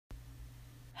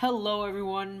Hello,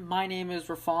 everyone. My name is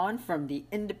Rafan from the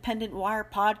Independent Wire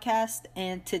podcast,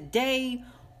 and today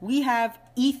we have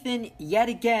Ethan yet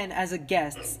again as a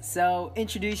guest. So,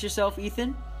 introduce yourself,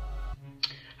 Ethan.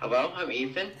 Hello, I'm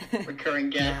Ethan, recurring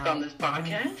guest on this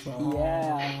podcast.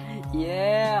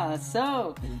 Yeah.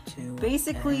 So,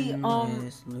 basically,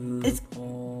 it's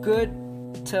good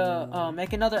to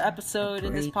make another episode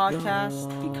in this podcast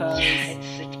because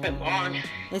it's been long.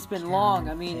 It's been long.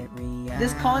 I mean, the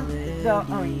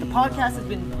podcast has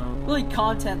been really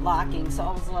content lacking. So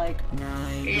I was like,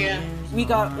 we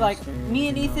got me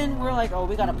and Ethan. We're like,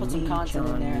 we gotta put some content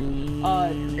in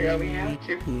there. We have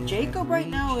to. Jacob right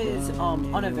now is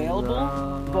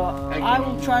unavailable, but I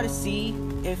will try to see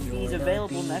if he's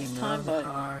available next time. But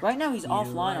right now he's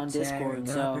offline on Discord.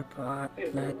 So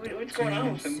what's going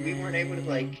on with him? We weren't able to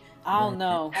I don't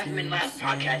know. have him in last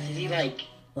podcast. Is he dead?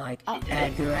 He's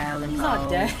not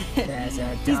dead.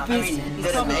 He's busy.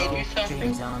 He's probably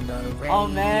do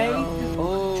something. May?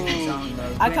 Oh,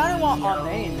 I kind of want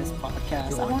May in this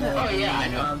podcast. I want to. Oh yeah, I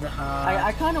know.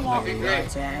 I kind of want. That'd be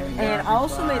great. And I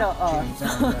also made a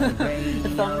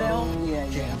thumbnail. Yeah,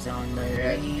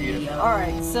 it's beautiful. All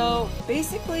right. So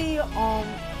basically,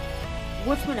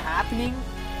 what's been happening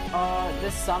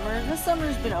this summer? This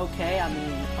summer's been okay. I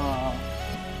mean,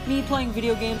 me playing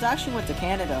video games. I actually went to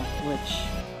Canada, which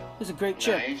was a great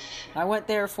trip. Nice. I went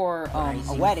there for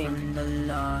a wedding,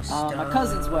 my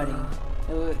cousin's wedding.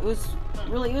 It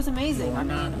was amazing. I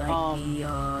mean,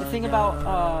 the thing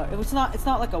about it's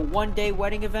not like a one-day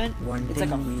wedding event. It's like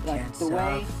the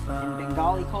way in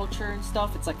Bengali culture and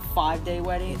stuff. It's like 5-day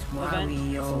wedding event.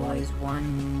 So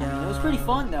it was pretty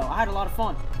fun though. I had a lot of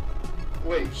fun.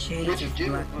 Wait, what'd you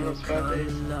do on those 5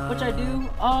 days? Which I do.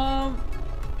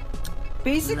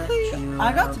 Basically,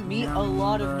 I got to meet a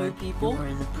lot of new people.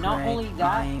 Not only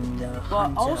that,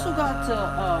 but I also got to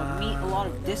meet a lot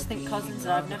of distant cousins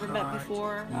that I've never met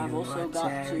before. I've also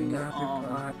got to,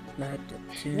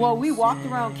 we walked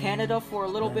around Canada for a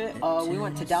little bit. We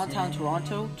went to downtown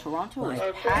Toronto. Toronto was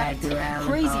packed,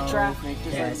 crazy traffic,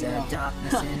 just like,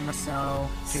 So,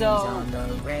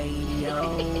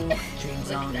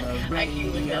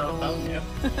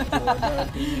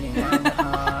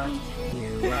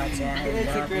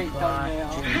 it's a great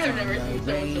thumbnail. I've never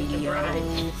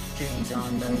seen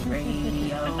someone so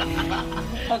surprised.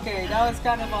 Okay, that was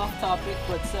kind of off topic,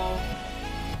 but so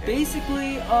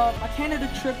basically, my Canada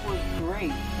trip was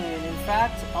great, and in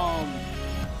fact,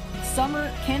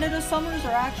 Canada summers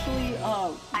are actually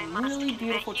really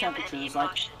beautiful temperatures,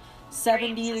 like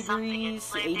 70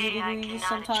 degrees, 80 degrees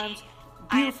sometimes.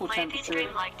 Beautiful temperature.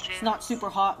 It's not super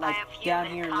hot like down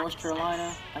here in North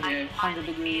Carolina, like 100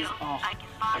 degrees. Oh.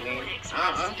 I mean,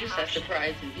 I'm just as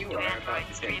surprised as you are about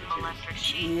the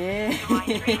temperatures. Yeah. I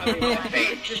mean, my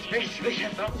face is basically a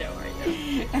thumbnail right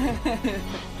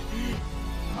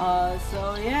now.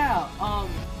 So yeah.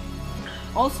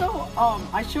 Also,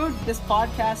 I showed this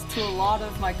podcast to a lot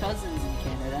of my cousins in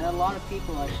Canada, and a lot of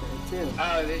people I showed too.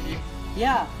 Oh, did you?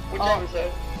 Yeah. Which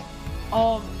episode?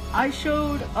 I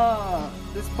showed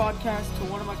this podcast to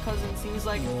one of my cousins. He was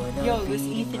like, "Yo, this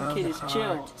Ethan kid is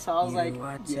chill." So I was like,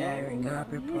 "Yeah."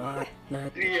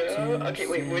 Okay,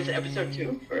 wait, was it episode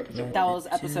 2 or episode 1? That was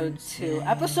episode 2.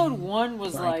 Episode 1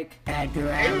 was like, it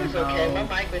was okay. My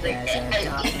mic was like,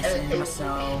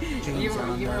 you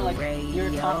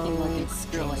were talking like it's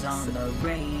Skrillex.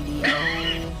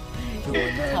 Alright,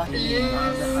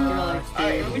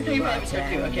 let me tell you about episode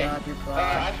 2, okay?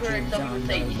 I've heard someone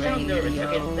say, you sound nervous,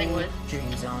 okay? The thing was,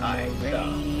 alright,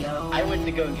 so, I went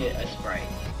to go get a Sprite,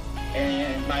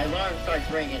 and my alarm starts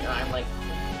ringing, and I'm like,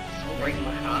 so breaking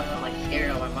my house, I'm like scared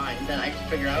out of my mind, and then I just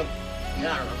figure out, I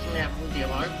don't know, something happened with the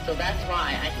alarm, so that's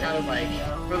why I sounded like,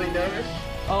 really nervous.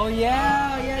 Oh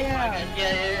yeah.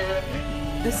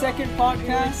 The second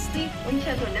podcast. When you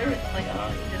said so nervous, I'm like,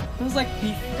 It was like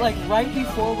right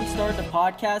before we started the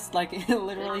podcast, like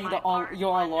literally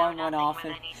your alarm went off,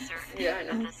 and yeah, I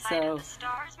know. So,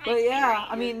 but yeah,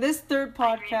 I mean this third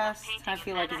podcast I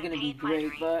feel like is gonna be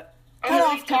great, but kind of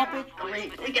off topic.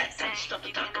 We got some stuff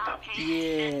to talk about.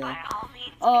 Yeah.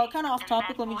 Kind of off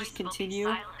topic. Let me just continue.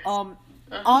 I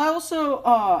also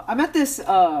I met this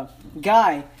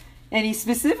guy, and he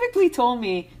specifically told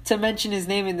me to mention his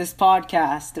name in this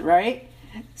podcast, right?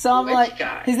 So I'm like,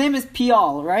 his name is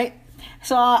Pial, right?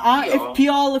 So if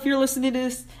Pial, if you're listening to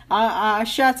this,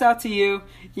 shouts out to you.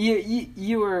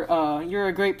 You're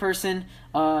a great person.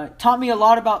 Taught me a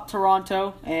lot about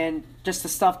Toronto and just the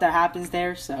stuff that happens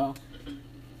there. So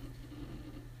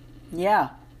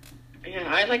yeah.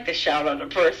 Yeah, I like to shout out a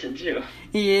person too.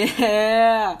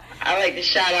 Yeah. I like to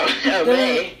shout out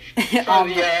May for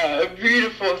the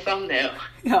beautiful thumbnail.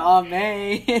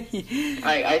 Ame.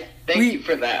 I thank you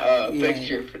for that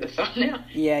picture for the thumbnail.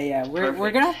 Yeah.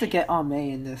 We're gonna have to get Ame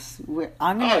in this.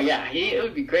 Oh yeah, it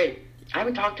would be great. I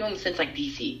haven't talked to him since like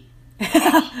DC.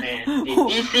 Oh man,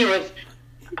 DC was.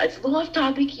 It's a little off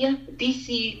topic, yeah.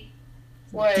 DC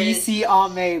was DC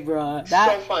Ame, bro.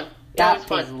 So fun. That was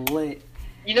fun. Lit.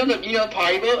 You know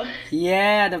Party Boat?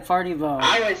 Yeah, the Party Boat.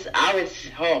 I was.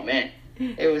 Oh man,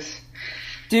 it was.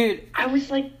 Dude, I was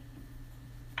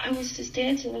just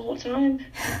dancing the whole time.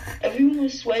 Everyone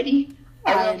was sweaty.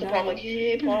 I went up to Paul, like,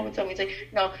 hey, Paul, what's up? He's like,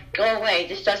 no, go away.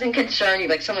 This doesn't concern you.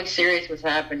 Like, something serious was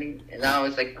happening. And I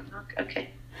was like, oh, okay.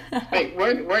 Wait,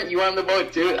 weren't you on the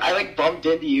boat, too? I, like, bumped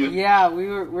into you. Yeah, we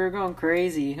were going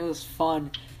crazy. It was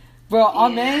fun. Bro,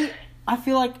 Ame, I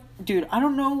feel like, dude, I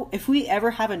don't know if we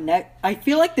ever have I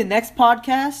feel like the next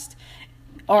podcast...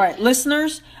 Alright,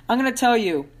 listeners, I'm going to tell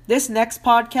you, this next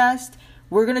podcast,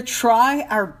 we're going to try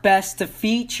our best to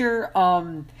feature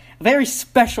a very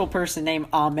special person named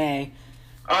Ame.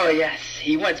 Oh, yes.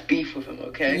 He wants beef with him,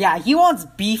 okay? Yeah, he wants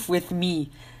beef with me.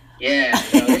 Yeah,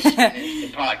 so this is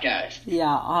the podcast.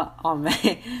 Yeah, Ame.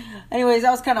 Anyways,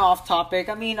 that was kind of off topic.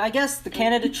 I mean, I guess the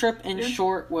Canada trip, in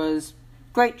short, was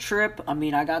great trip. I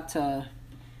mean, I got to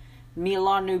meet a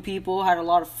lot of new people, had a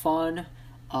lot of fun.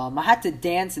 I had to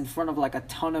dance in front of, like, a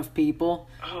ton of people.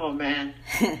 Oh, man.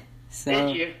 So,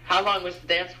 did you? How long was the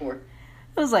dance for? It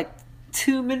was, like,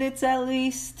 2 minutes at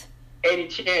least. Any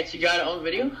chance you got it on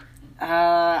video?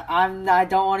 I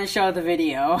don't want to show the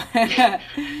video.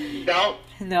 You don't?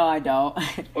 No, I don't.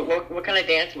 What kind of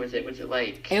dance was it? Was it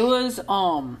like... It was,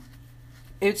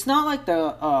 it's not like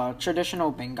the,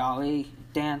 traditional Bengali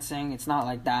dancing. It's not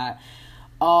like that.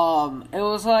 It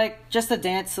was like just a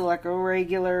dance to like a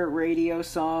regular radio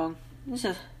song. It was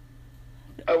just...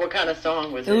 what kind of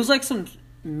song was it? It was like some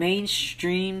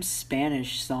mainstream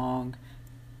Spanish song.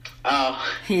 Oh.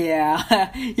 Yeah.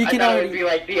 You can I thought it would be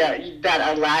like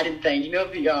that Aladdin thing. You know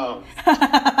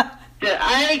the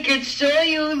I could show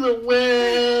you the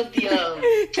world.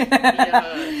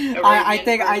 I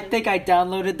think I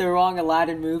downloaded the wrong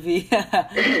Aladdin movie.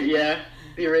 Yeah,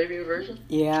 the Arabian version.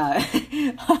 Yeah.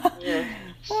 Yeah.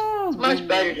 Oh, it's much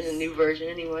better than the new version,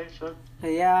 anyway. So.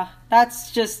 Yeah,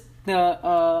 that's just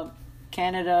the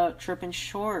Canada trip in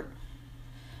short.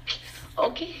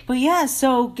 Okay. But yeah,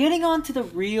 so getting on to the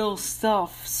real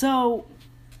stuff. So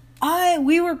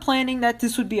we were planning that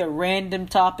this would be a random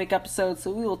topic episode, so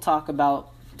we will talk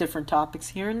about different topics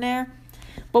here and there.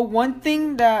 But one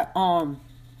thing that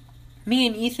me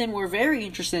and Ethan were very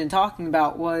interested in talking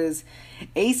about was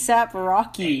A$AP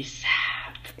Rocky.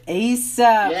 A$AP,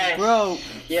 yes. Bro.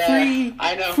 Yeah,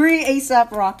 I know. Free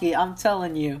A$AP Rocky, I'm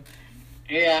telling you.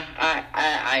 Yeah,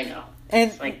 I know.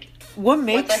 And it's like, what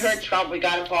makes... Once I heard Trump, we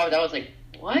got involved, I was like,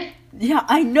 what? Yeah,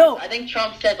 I know. I think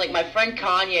Trump said, like, my friend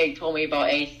Kanye told me about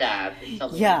A$AP and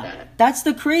something like that. That's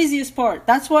the craziest part.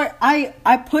 That's why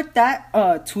I put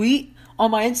that tweet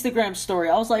on my Instagram story.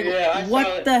 I was like,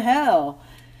 what the hell?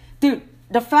 Dude,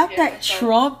 the fact that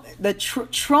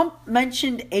Trump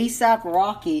mentioned A$AP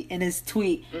Rocky in his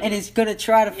tweet and is going to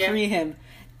try to free him,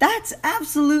 that's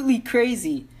absolutely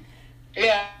crazy.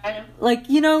 Yeah, I know. Like,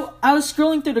 you know, I was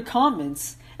scrolling through the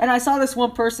comments and I saw this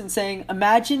one person saying,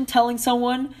 imagine telling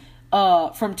someone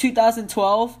from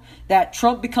 2012 that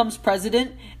Trump becomes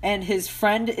president and his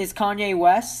friend is Kanye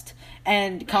West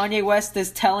and Kanye West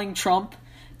is telling Trump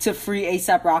to free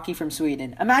A$AP Rocky from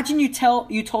Sweden. Imagine you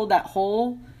told that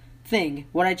whole thing,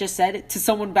 what I just said, to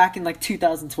someone back in like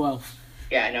 2012.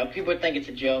 Yeah, I know. People would think it's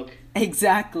a joke.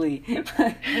 Exactly.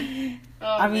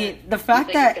 I mean, the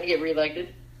fact fact that... he's gonna get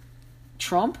reelected?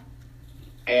 Trump?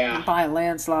 Yeah. By a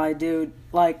landslide, dude.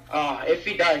 Like... Oh, if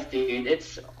he does, dude,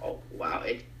 it's... Oh, wow.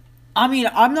 I mean,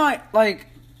 I'm not, like...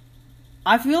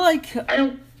 I feel like... I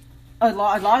don't... A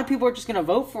lot of people are just gonna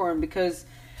vote for him because...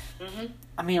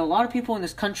 I mean, a lot of people in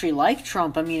this country like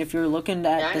Trump. I mean, if you're looking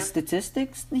at the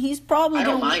statistics, he's probably... I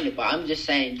don't mind it, but I'm just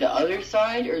saying the other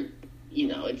side, or, you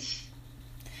know, it's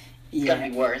gonna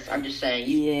be worse. I'm just saying...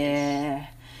 Yeah.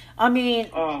 I mean...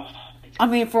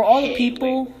 for all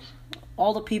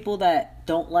the people that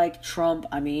don't like Trump,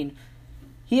 I mean,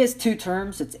 he has 2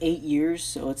 terms. It's 8 years,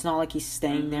 so it's not like he's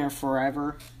staying there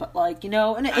forever. But, like, you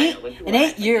know, in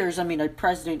 8 years, I mean, a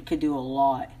president could do a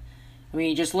lot. I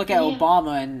mean, just look at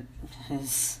Obama and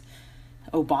his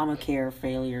Obamacare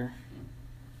failure.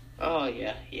 Oh,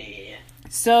 yeah.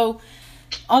 So,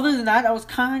 other than that, I was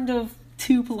kind of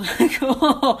too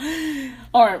political.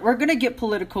 Alright, we're gonna get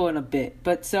political in a bit.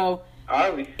 But, so...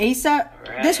 Are we?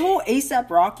 This whole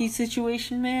A$AP Rocky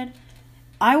situation, man,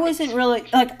 I wasn't really,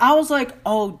 like, I was like,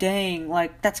 oh, dang,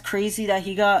 like, that's crazy that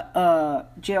he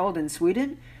got jailed in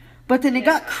Sweden. But then it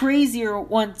got crazier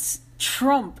once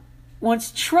Trump,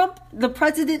 the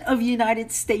president of the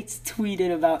United States,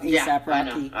 tweeted about ASAP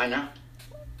Rocky. I know.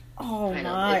 Oh I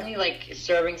know. my! Isn't he like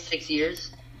serving 6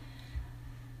 years?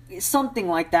 Something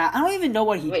like that. I don't even know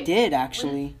what he did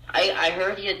actually. I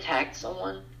heard he attacked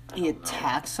someone. He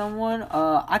attacked someone.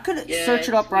 I could search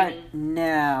it up right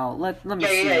now. Let me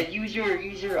see. Yeah. Use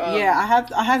your. I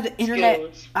have the internet.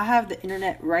 skills. I have the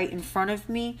internet right in front of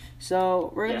me.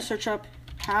 So we're gonna search up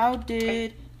how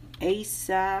did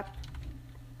ASAP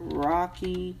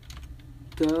Rocky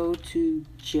go to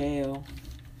jail.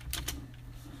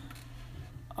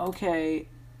 Okay.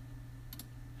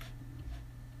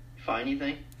 Find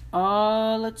anything?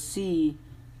 Let's see.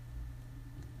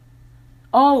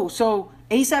 Oh, so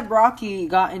ASAP Rocky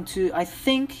I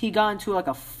think he got into like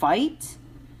a fight.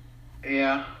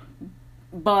 Yeah.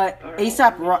 But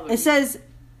ASAP Rocky, it says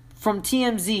from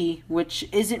TMZ, which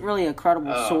isn't really a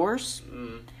credible source.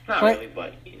 Not really,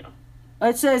 but you know.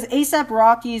 It says ASAP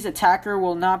Rocky's attacker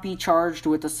will not be charged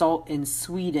with assault in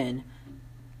Sweden.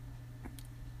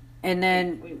 And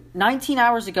then 19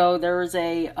 hours ago, there was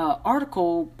a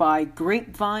article by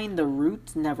Grapevine The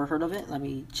Root. Never heard of it. Let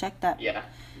me check that. Yeah,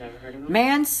 never heard of it.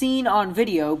 Man seen on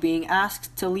video being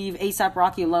asked to leave ASAP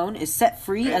Rocky alone is set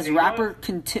free as rapper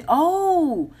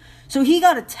Oh! So he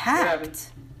got attacked.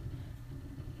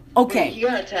 Okay. Wait, he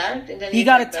got attacked? And then he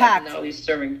got attacked. And now he's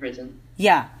serving prison.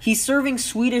 Yeah, he's serving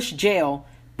Swedish jail,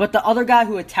 but the other guy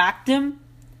who attacked him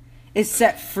is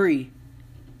set free.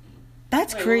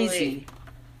 That's crazy.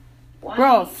 Why?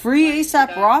 Bro, free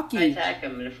ASAP Rocky. I attack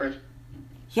him in the first.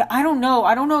 Yeah, I don't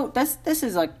know. That's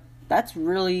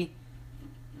really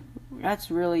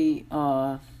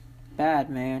bad,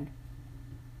 man.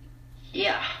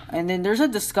 Yeah. And then there's a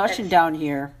discussion down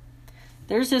here.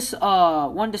 There's this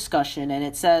one discussion, and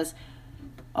it says,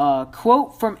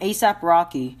 quote from ASAP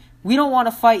Rocky: "We don't want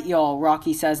to fight y'all,"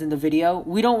 Rocky says in the video.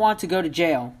 "We don't want to go to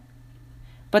jail."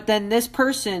 But then this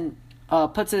person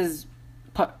puts his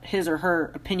or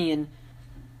her opinion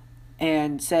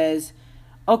and says,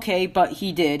 okay, but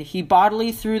he did. He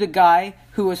bodily threw the guy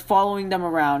who was following them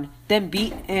around, then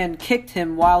beat and kicked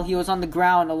him while he was on the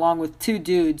ground along with two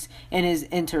dudes in his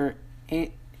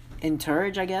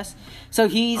entourage, I guess. So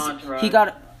he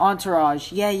got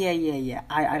entourage. Yeah.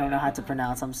 I don't know how to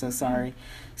pronounce. I'm so sorry.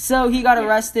 So he got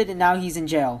arrested and now he's in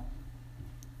jail.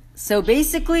 So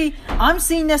basically, I'm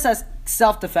seeing this as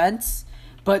self-defense.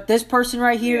 But this person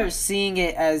right here is seeing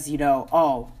it as, he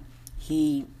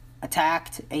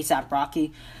attacked ASAP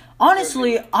Rocky.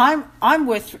 Honestly, I'm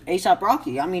with ASAP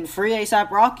Rocky. I mean, free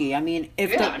ASAP Rocky. I mean,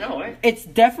 it's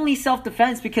definitely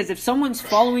self-defense, because if someone's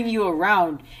following you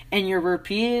around and you're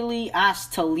repeatedly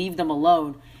asked to leave them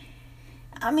alone,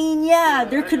 I mean,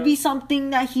 there could be something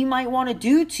that he might want to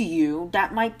do to you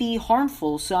that might be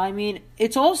harmful. So, I mean,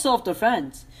 it's all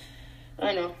self-defense.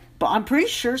 I know. But I'm pretty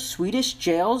sure Swedish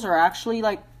jails are actually,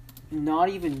 not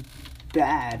even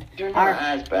bad. They're not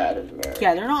as bad as American.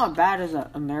 Yeah, they're not as bad as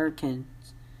American.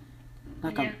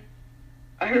 I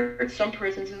heard some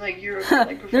prisons in, Europe.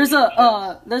 There's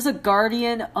a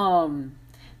Guardian,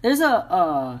 there's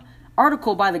a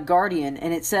article by The Guardian,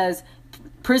 and it says,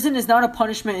 prison is not a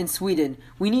punishment in Sweden.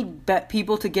 We need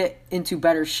people to get into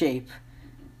better shape.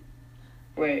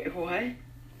 Wait, what?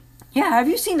 Yeah, have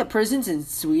you seen the prisons in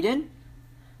Sweden?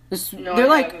 No, they're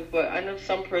I haven't, but I know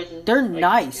some prisons. They're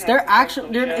nice. They're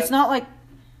actually. It's not like.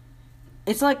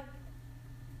 It's like.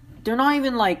 They're not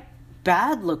even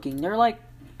bad looking. They're like.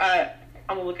 I'm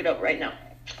gonna look it up right now.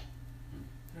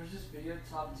 There's this video,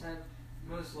 top 10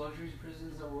 most luxurious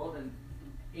prisons in the world, and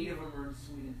 8 of them are in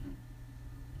Sweden.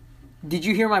 Did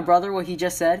you hear my brother what he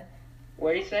just said?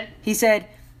 What did he say? He said,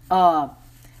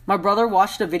 my brother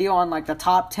watched a video on the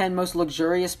top 10 most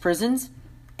luxurious prisons.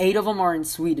 8 of them are in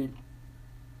Sweden.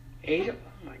 8? Oh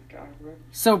my god, bro.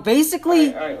 So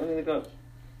basically, Alright, let me go.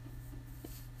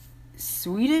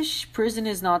 Swedish prison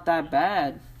is not that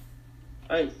bad.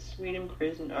 Alright, Sweden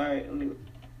prison. Alright, let me.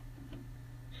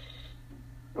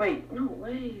 Wait, no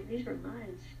way. These are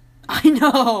nice. I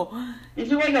know.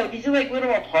 These are like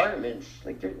little apartments.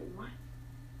 They're what?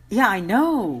 Yeah, I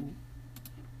know.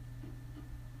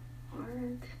 What?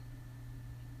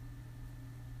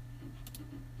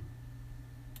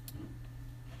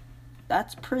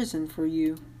 That's prison for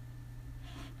you.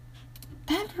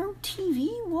 Bedroom TV?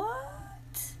 What?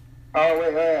 Oh,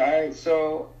 wait, alright,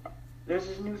 so there's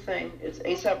this new thing. It's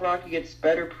ASAP Rocky gets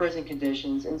better prison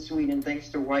conditions in Sweden thanks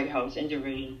to White House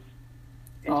intervention.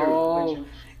 Oh,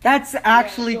 that's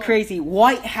actually crazy.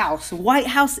 White House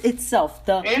itself,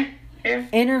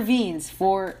 intervenes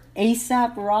for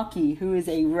ASAP Rocky, who is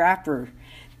a rapper.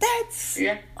 That's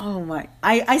oh my!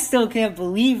 I still can't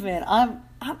believe it. I'm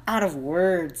out of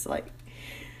words.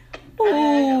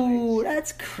 Oh,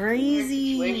 that's Situation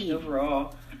crazy.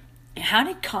 overall. How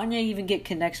did Kanye even get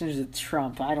connections with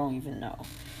Trump? I don't even know.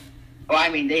 Well, I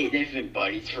mean, they've been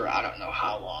buddies for I don't know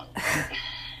how long.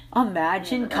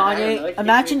 Imagine I don't know, Kanye. it's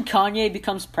Imagine Kanye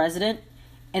becomes president,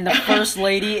 and the first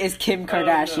lady is Kim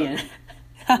Kardashian.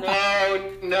 No,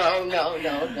 no, no,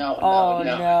 no, no, Oh,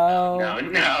 no, no. no, no,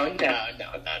 no, no,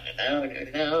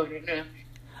 no, no,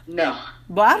 no.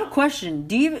 But I have a question.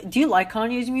 Do you like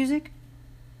Kanye's music?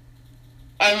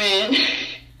 I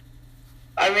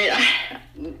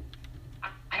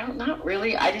don't, not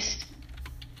really. I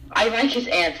like his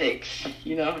antics,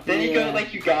 you know. Then he go to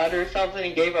like Uganda or something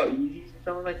and gave out Yeezys or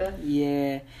something like that.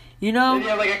 Yeah. You Did know, he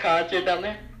have like a concert down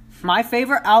there? my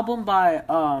favorite album by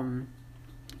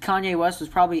Kanye West was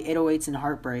probably 808s and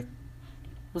Heartbreak.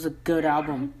 It was a good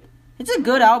album. It's a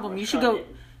good album. You should go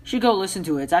listen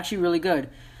to it. It's actually really good.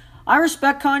 I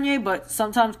respect Kanye, but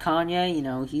sometimes Kanye, you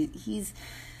know, he's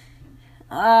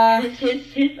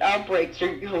His outbreaks are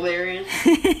hilarious.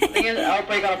 I think he had an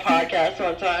outbreak on a podcast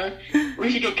one time.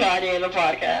 We should get Kanye in the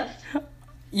podcast.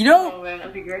 You know, Oh man,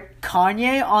 that'd be great.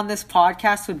 Kanye on this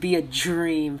podcast would be a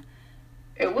dream.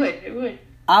 It would.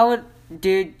 I would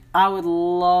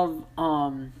love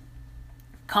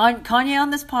Kanye on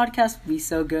this podcast would be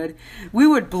so good. We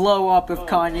would blow up if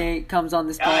Kanye comes on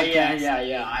this podcast.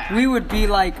 Yeah. We would be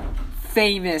like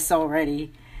famous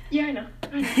already. Yeah, I know.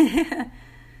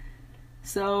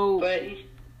 So But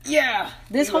yeah,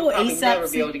 this he whole would probably never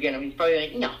ASAP be able to get him. He's probably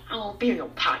like, no, I won't be in no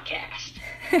podcast.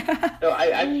 So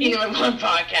I've seen him in one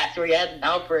podcast where he had an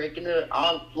outbreak and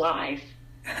on live.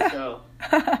 So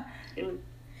it was,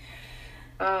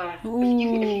 if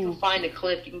you can find a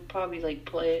clip, you can probably like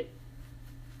play it.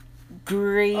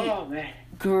 Great. Oh man.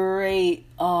 Great.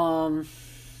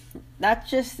 That's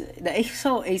just the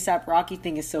whole ASAP Rocky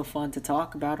thing is so fun to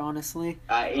talk about. Honestly.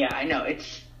 Yeah, I know.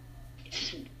 It's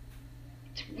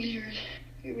weird.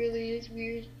 It really is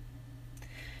weird.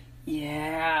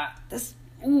 Yeah.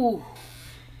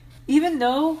 Even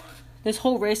though this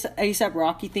whole ASAP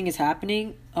Rocky thing is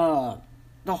happening,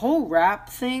 the whole rap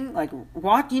thing, like,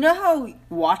 you know how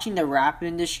watching the rap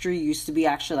industry used to be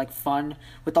actually like fun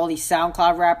with all these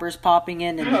SoundCloud rappers popping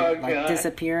in and like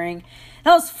disappearing.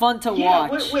 That was fun to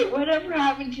watch. Wait, whatever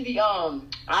happened to the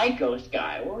iGhost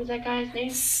guy? What was that guy's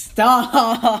name? Stop!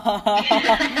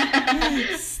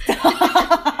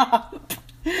 Stop!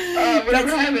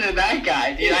 Whatever happened to that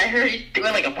guy, dude? I heard he's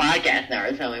doing like a podcast now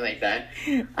or something like that.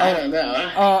 I don't know.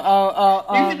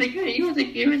 He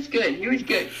was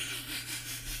good.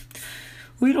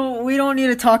 We don't need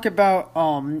to talk about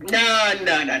No. the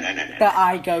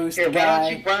iGhost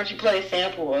guy. Why don't you play a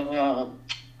sample of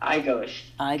iGhost?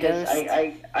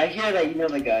 iGhost? I hear that you know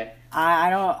the guy. I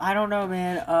don't know,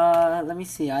 man. Let me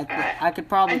see. I could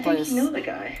probably play. I think you know the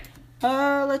guy.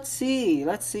 Let's see.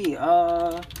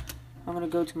 I'm gonna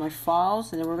go to my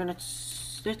files and then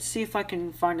let's see if I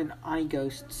can find an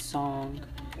iGhost song.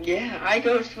 Yeah,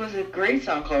 iGhost was a great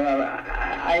song called.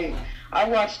 I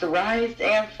watched the rise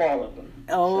and fall of them.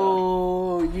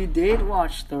 Oh, you did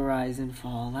watch the rise and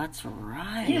fall. That's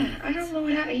right. Yeah, I don't know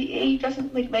how he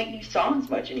doesn't make new songs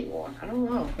much anymore. I don't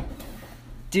know.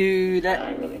 Dude, I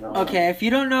don't really know. Okay, if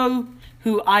you don't know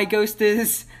who iGhost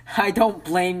is, I don't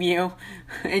blame you,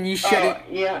 and you shouldn't.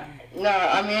 Yeah. No,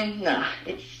 I mean, nah.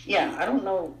 I don't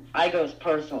know iGhost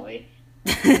personally.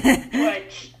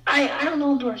 But I don't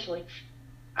know him personally.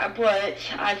 But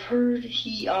I've heard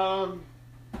he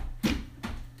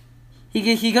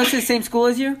He goes to the same school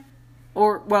as you?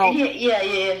 Or, well... Yeah.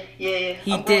 He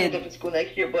I'm going to different school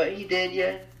next year, but he did,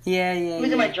 yeah. Yeah. He was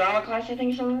in my drama class, I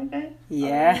think, or something like that.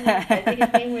 Yeah. I think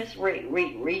his name was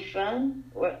Rifan.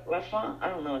 What fun? I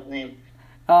don't know his name.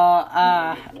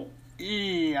 I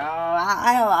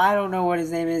don't know what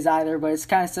his name is either, but it's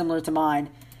kind of similar to mine.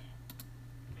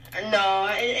 No,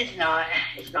 it's not.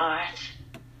 It's not.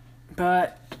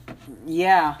 But,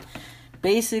 yeah.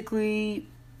 Basically...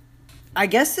 I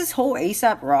guess this whole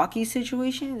ASAP Rocky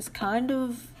situation is kind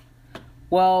of,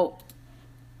 well,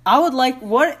 I would like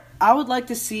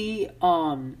to see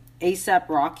ASAP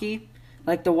Rocky,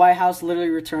 like the White House literally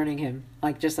returning him,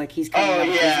 like just like he's coming out of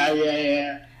prison.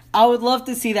 Yeah. I would love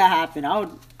to see that happen. I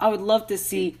would love to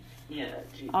see. Yeah.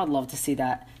 Geez. I would love to see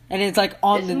that, and it's like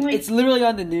it's literally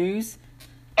on the news.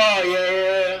 Oh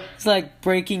yeah. It's like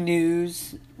breaking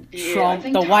news. Yeah, Trump,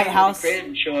 the White House.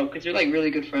 Created show up because they're like really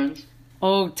good friends.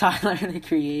 Oh, Tyler, the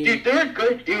Creator. Dude, they're a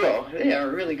good duo. They are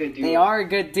a really good duo. They are a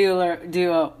good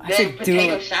duo. I said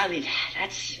potato duo. salad.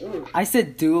 That's. Ooh. I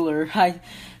said dueler. I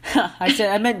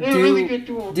meant really good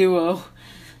duo.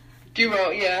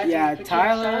 Duo. Yeah. Yeah,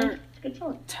 Tyler. Good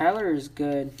song. Tyler is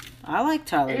good. I like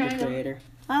Tyler, the Creator.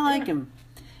 I like him.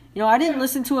 I didn't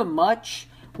listen to him much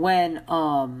when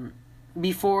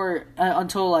before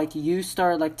until like you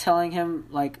started like telling him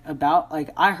like about like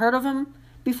I heard of him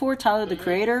before, Tyler the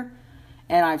Creator,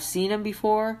 and I've seen him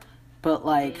before, but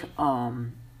like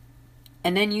and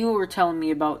then you were telling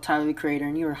me about Tyler the Creator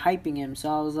and you were hyping him, so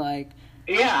I was like,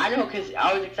 yeah, I know, because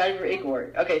I was excited for Igor.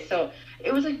 Okay, so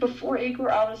it was like before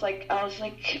Igor, I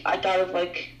thought of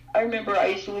like, I remember I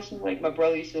used to listen to, like, my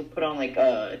brother used to put on like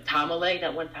Tamale,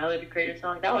 that one Tyler the Creator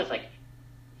song. That was like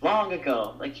long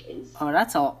ago. Like, oh,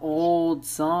 that's an old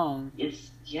song.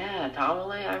 Yeah,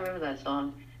 Tamale, I remember that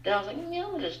song. Then I was like, yeah,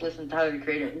 I'm gonna just listen to Tyler the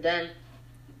Creator. And then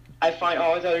I find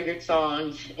all his other good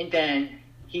songs, and then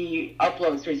he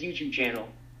uploads to his YouTube channel.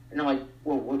 And I'm like,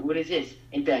 well, what is this?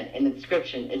 And then in the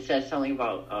description, it says something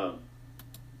about,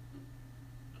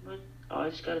 what? Oh, I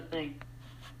just got a thing.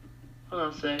 Hold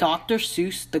on a sec. Dr.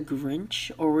 Seuss The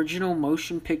Grinch original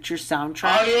motion picture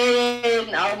soundtrack. Oh, yeah, there's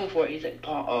an album for it. He's like,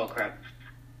 oh, crap.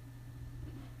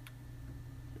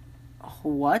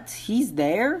 What? He's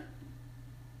there?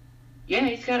 Yeah,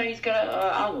 he's got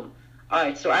a album.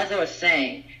 Alright, so as I was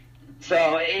saying,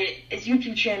 so his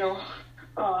YouTube channel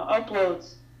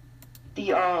uploads he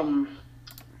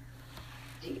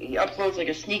uploads like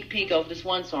a sneak peek of this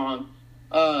one song.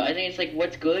 I think it's like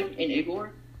What's Good in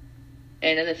Igor.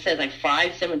 And then it says like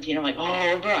 5/17. I'm like,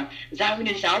 oh bro, is that when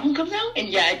this album comes out? And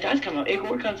yeah, it does come out.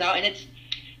 Igor comes out and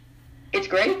it's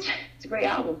great. It's a great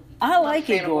album. I like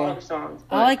Igor.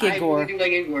 I like Igor. I really do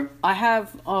like Igor. I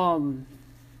have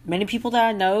many people that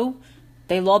I know,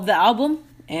 they love the album,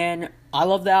 and I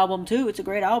love the album too. It's a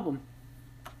great album.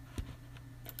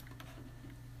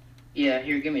 Yeah,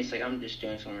 here, give me a sec. I'm just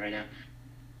doing something right now.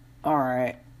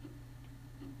 Alright.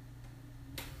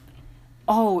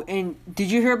 Oh, and did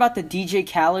you hear about the DJ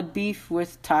Khaled beef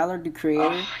with Tyler, the Creator?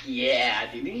 Oh, yeah,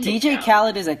 dude. DJ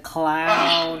Khaled is a clown.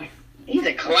 Oh, he's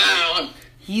a clown.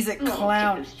 He's a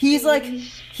clown. He was like,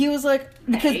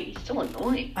 because... He's so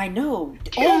annoying. I know.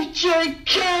 DJ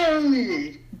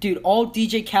Khaled! Dude, all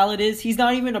DJ Khaled is, he's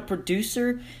not even a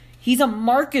producer. He's a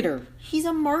marketer.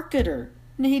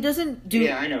 And he doesn't do...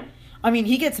 Yeah, I know. I mean,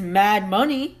 he gets mad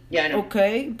money. Yeah, I know.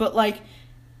 Okay, but, like,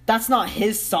 that's not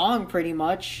his song, pretty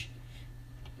much.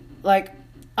 Like,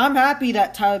 I'm happy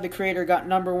that Tyler, the Creator, got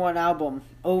 #1 album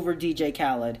over DJ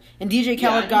Khaled. And DJ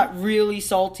Khaled got really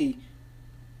salty.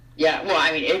 Yeah, well,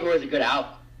 I mean, Igor is a good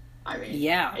album. I mean,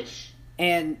 yeah.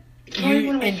 And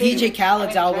DJ DJ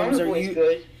Khaled's albums are...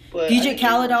 good, DJ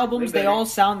Khaled albums, they all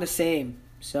sound the same,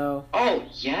 so... Oh,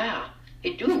 yeah.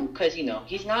 They do, because,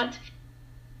 he's not...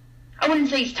 I wouldn't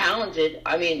say he's talented.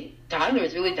 I mean, Tyler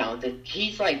is really talented.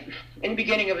 He's like, in the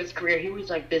beginning of his career, he was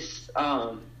like this,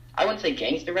 I wouldn't say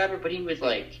gangster rapper, but he was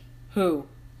like... Who?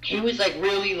 He was like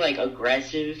really like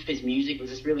aggressive. His music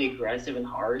was just really aggressive and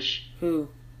harsh. Who?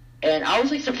 And I was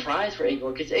like surprised for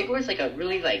Igor, because Igor is like a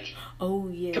really like... Oh,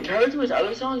 yeah. Compared to his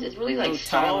other songs, it's really like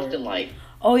soft and like...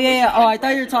 Oh, yeah. Oh, I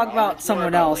thought you were talking about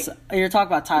someone else. You're talking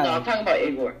about Tyler. No, I'm talking about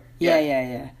Igor.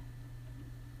 Yeah.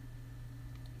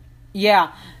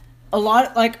 Yeah. A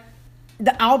lot, like,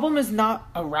 the album is not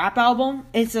a rap album.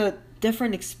 It's a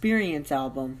different experience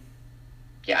album.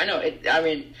 Yeah, I know.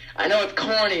 I know it's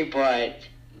corny, but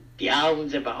the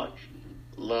album's about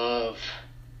love.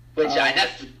 Which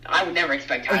I would never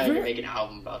expect Tyler to make an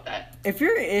album about that. If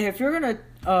you're gonna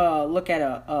look at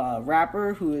a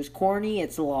rapper who is corny,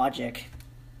 it's Logic.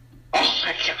 Oh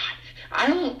my god, I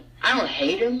don't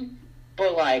hate him,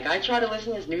 but like I try to listen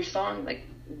to his new song, like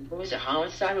what was it,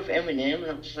 Homicide with Eminem, and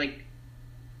I'm just like,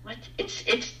 what?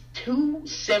 It's too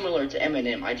similar to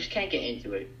Eminem. I just can't get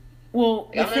into it. Well,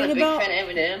 like, I'm not a big fan of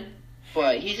Eminem,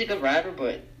 but he's a good rapper.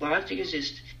 But Logic is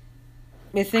just.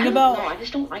 The thing about... I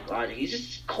just don't like Logic. He's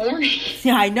just corny.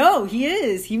 Yeah, I know. He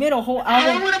is. He made a whole album... I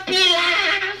don't want to be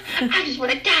alive. I just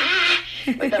want to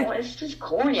die. Like that one, it's just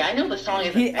corny. I know the song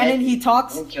is... And then he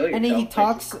talks... Don't kill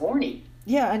yourself, it's corny.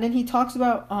 Yeah, and then he talks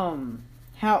about,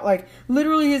 how, like,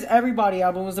 literally his Everybody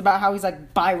album was about how he's,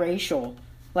 like, biracial.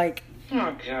 Like...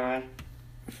 Oh, God.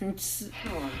 It's...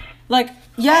 Like,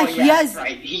 yeah, he has...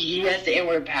 Right. He has the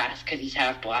N-word pass because he's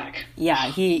half black.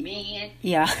 Yeah, Man.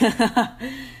 Yeah.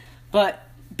 But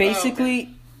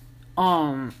basically,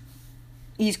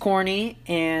 he's corny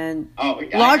and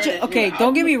Logic. Okay,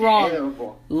 don't get me wrong.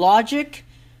 Terrible. Logic,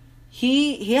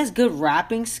 he has good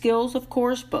rapping skills, of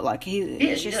course, but like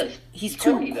he's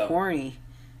too corny.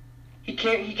 He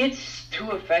gets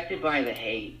too affected by the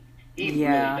hate. He really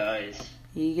does.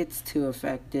 He gets too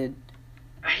affected.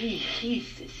 He's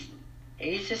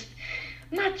just.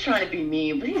 I'm not trying to be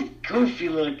mean, but he's goofy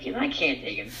looking. I can't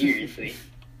take him seriously.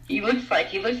 He looks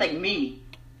like me,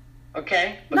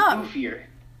 okay? But no.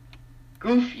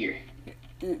 goofier.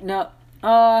 No,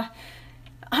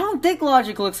 I don't think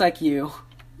Logic looks like you.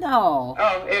 No.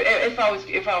 Oh, if I was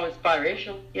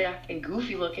biracial, yeah, and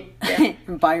goofy looking, yeah.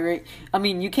 I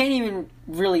mean, you can't even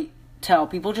really tell.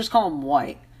 People just call him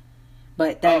white.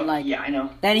 But then, yeah, I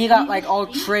know. Then he got, all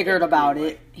triggered about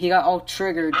it. He got all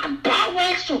triggered. I'm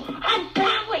biracial! I'm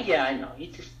biracial! Yeah, I know.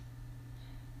 He's just...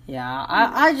 Yeah,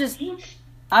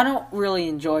 I don't really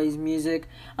enjoy his music.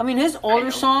 I mean, his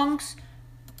older songs,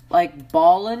 like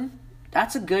Ballin',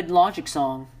 that's a good Logic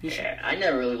song. Yeah, I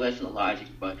never really listened to Logic,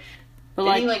 but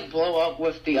didn't he blow up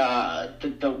with the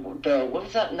what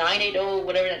was that, 980,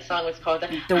 whatever that song was called? The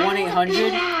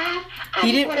 1-800?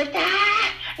 He didn't.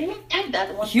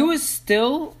 He was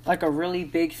still a really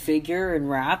big figure in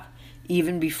rap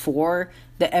even before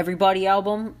the Everybody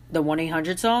album, the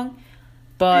 1-800 song,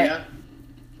 but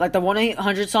the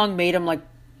 1-800 song made him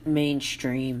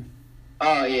mainstream.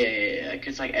 Oh yeah,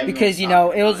 because because it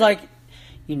was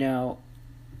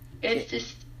it's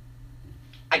just,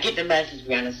 I get the message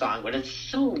behind the song, but it's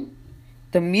so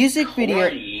the music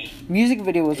corny.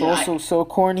 video was also so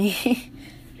corny.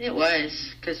 It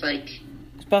was, because it's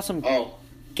about some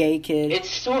gay kid. It's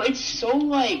so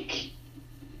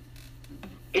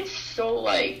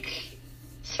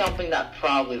something that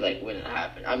probably wouldn't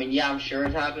happen. I mean, yeah, I'm sure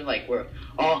it's happened. Where,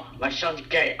 my son's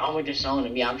gay, I'm gonna disown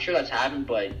him. Yeah, I'm sure that's happened,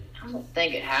 but I don't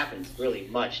think it happens really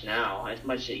much now, as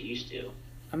much as it used to.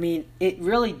 I mean, it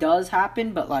really does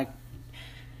happen, but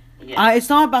it's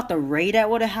not about the rate at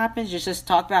what it happens. Just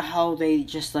talk about how they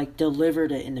just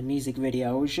delivered it in the music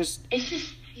video. It was just.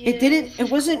 It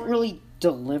wasn't really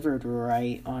delivered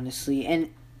right, honestly, and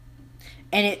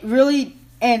it really.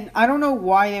 And I don't know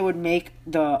why they would make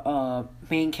the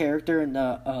main character in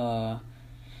the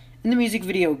music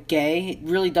video gay. It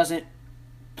really doesn't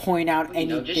point out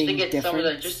anything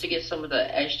different. Just to get some of the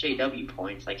SJW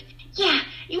points, yeah,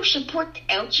 you support the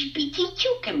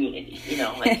LGBTQ community.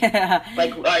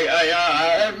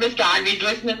 Miss Gandhi's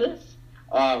listening to this.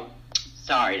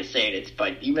 Sorry to say this,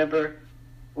 but you remember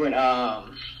when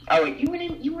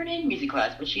you weren't in music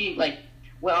class, but she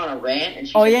went on a rant and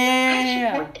she said,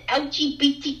 I support the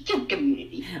LGBTQ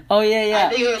community. Oh yeah. I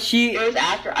think it was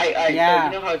after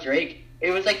you know how Drake,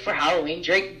 it was for Halloween,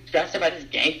 Drake dressed up as this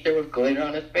gangster with glitter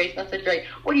on his face, and I said, Drake,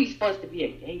 what are you supposed to be,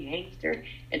 a gay gangster?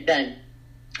 And then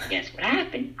guess what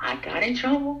happened? I got in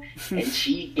trouble, and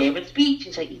she gave a speech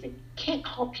and said, you can't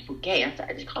call people gay. I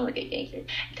just call them a gay gangster.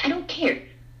 I don't care.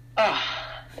 And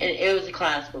it was a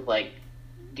class with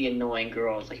the annoying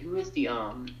girls. Who is the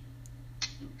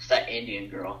it's that Indian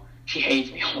girl. She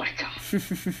hates me. Oh my god.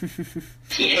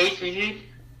 She hates me, dude.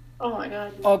 Oh my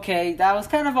god. Dude. Okay, that was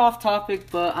kind of off topic,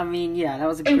 but I mean, yeah, that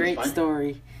was a great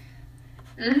story.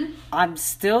 Mm-hmm. I'm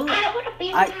still.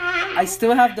 I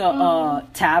still have the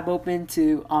tab open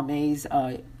to Ame's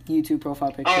YouTube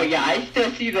profile picture. Oh yeah, I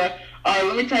still see the.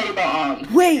 Let me tell you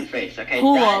about Wait, face. Okay,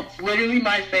 hold that's up. literally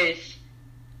my face.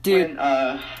 Dude, when,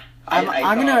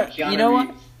 I'm gonna. Keanu You know what?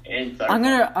 I'm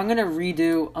I'm gonna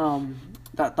redo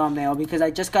that thumbnail because I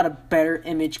just got a better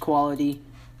image quality.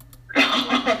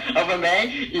 Of a man?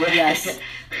 Yeah. Yes.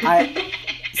 I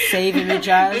save image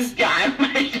as. This guy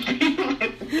might be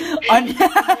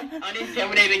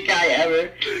unintimidating guy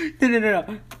ever.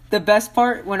 No. The best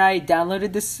part, when I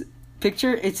downloaded this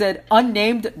picture, it said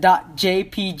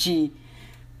unnamed.jpg.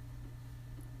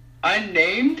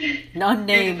 Unnamed? Unnamed.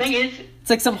 Dude, the thing is,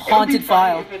 it's some haunted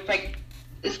file. If it's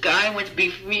this guy went to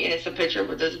beef with me and it's a picture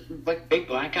with this big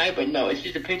black guy, but no, it's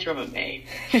just a picture of a man.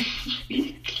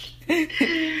 Yes.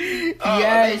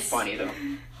 It's funny though.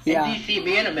 Yeah. In DC,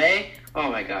 me and a May. Oh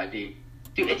my god, dude.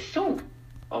 Dude, it's so.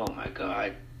 Oh my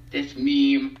god, this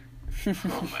meme.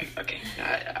 Oh my. Okay.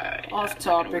 Off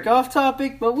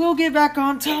topic, but we'll get back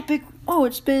on topic. Oh,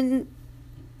 it's been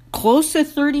close to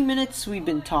 30 minutes we've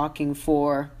been talking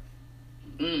for.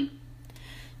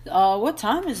 What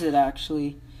time is it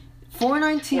actually?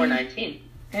 4:19. 4:19.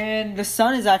 And the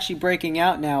sun is actually breaking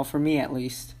out now, for me at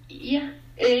least. Yeah,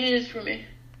 it is for me.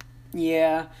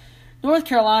 Yeah. North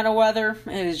Carolina weather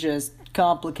is just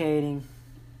complicating.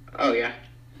 Oh, yeah.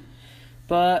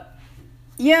 But,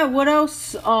 yeah, what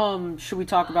else should we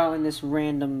talk about in this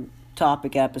random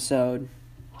topic episode?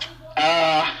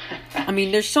 I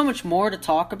mean, there's so much more to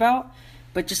talk about,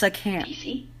 but just I can't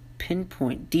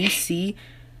pinpoint. DC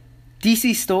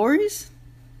stories?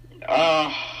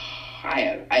 I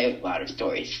have a lot of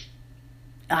stories.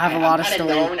 I have a lot of stories. I'm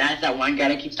kind of known as that one guy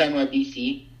that keeps talking about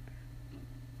DC.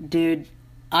 Dude,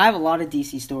 I have a lot of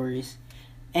DC stories,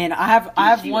 and I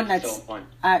have one that's so fun.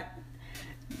 I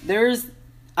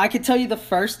could tell you the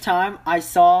first time I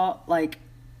saw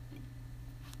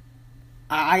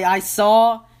I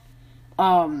saw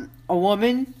a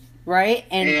woman right?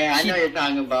 And yeah, I know you're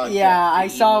talking about. Yeah, the I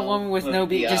saw a emo woman with no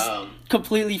the, just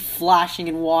completely flashing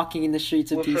and walking in the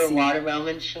streets of with her DC.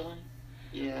 watermelon showing.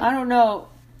 Yeah. I don't know.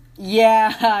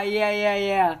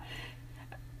 Yeah.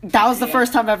 That was the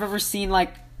first time I've ever seen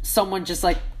like someone just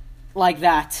like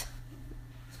that.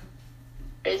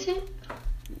 Is it?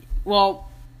 Well,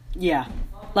 yeah,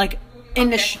 like in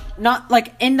the not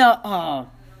like in the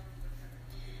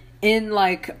in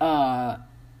like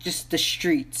just the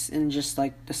streets and just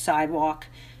like the sidewalk,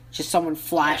 just someone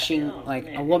flashing like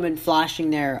a woman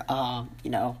flashing their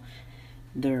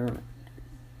their.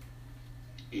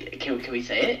 Can we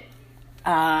say it?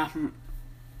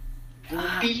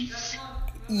 Boobies.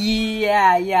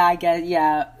 Yeah, I guess,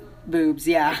 yeah, boobs,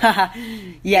 yeah.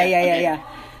 yeah.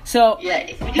 So,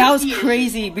 that was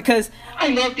crazy because... I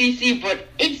love DC, but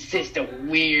it's just a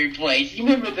weird place. You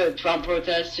remember the Trump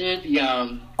protester?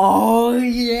 Oh,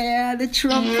 yeah, the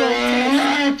Trump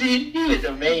protester. Dude, he was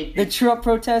amazing. The Trump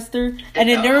protester. And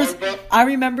then there was... I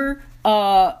remember...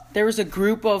 there was a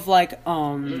group of like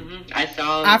I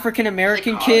saw African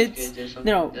American kids.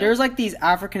 No, Yeah. there's like these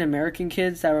African American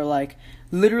kids that were like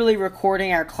literally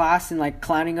recording our class and like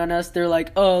clowning on us. They're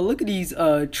like, "Oh, look at these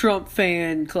Trump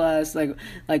fan class,"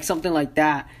 like something like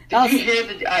that. Did you hear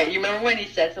you remember when he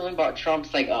said something about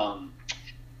Trump's like God,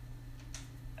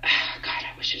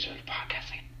 I wish this was a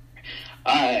podcast.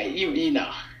 You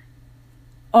know.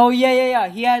 Oh yeah.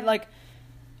 He had like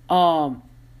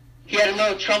He had a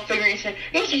little Trump figure and he said,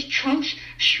 "This is Trump's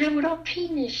shriveled up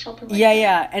penis," something like that.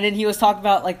 Yeah. And then he was talking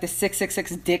about like the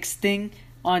 666 dicks thing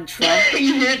on Trump. Did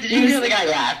you hear the guy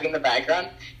laughing in the background?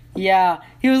 Yeah.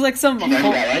 He was like some... You know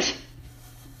who that was?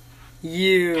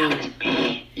 You.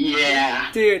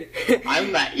 Yeah. Dude.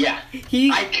 I'm not, yeah.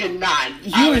 I could not.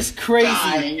 He was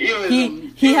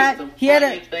crazy. He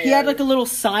had like a little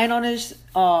sign on his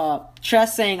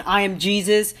chest saying "I am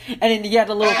Jesus," and then he had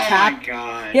a little cap. My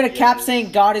God, he had a cap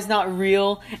saying "God is not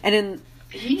real," and then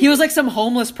he was like some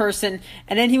homeless person,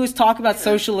 and then he was talking about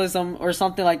socialism or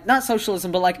something like not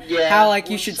socialism, but like how like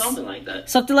you should something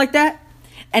like that.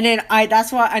 And then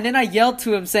I yelled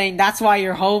to him saying, "That's why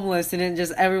you're homeless," and then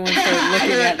just everyone started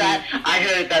looking at me. I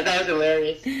heard that. That was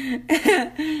hilarious.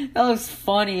 That was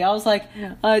funny. I was like,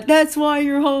 "That's why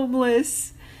you're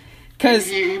homeless." Because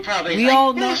we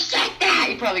all know.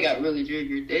 He probably got really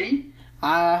triggered, did he?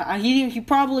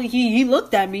 He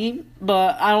looked at me,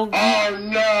 but I don't. Oh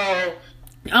no!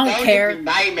 I don't care. Would be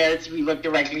nightmares if he looked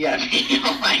directly at me.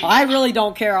 I really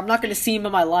don't care. I'm not going to see him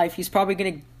in my life. He's probably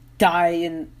going to die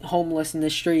in homeless in the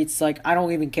streets. Like, I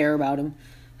don't even care about him.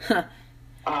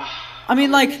 I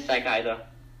mean, like, that guy though.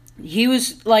 He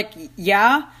was like,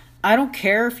 yeah, I don't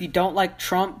care if you don't like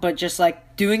Trump, but just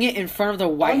like doing it in front of the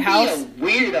White House. Be a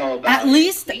weirdo about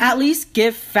at least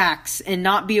give facts and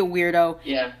not be a weirdo.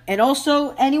 Yeah. And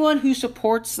also anyone who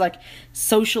supports like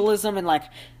socialism and like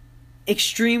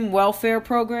extreme welfare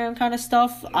program kind of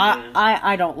stuff,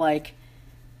 I don't like.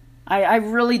 I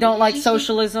really don't like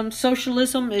socialism.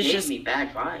 Socialism is just me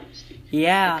bad vibes, dude.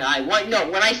 Yeah.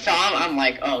 When I saw him, I'm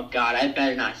like, oh God, I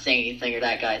better not say anything, or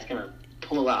that guy's gonna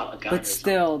pull out a gun. But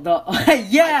still, yeah. I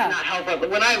cannot help it.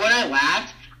 When I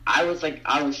laughed, I was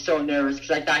so nervous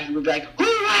because I thought he would be like, "Who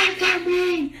laughed at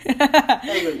me?" And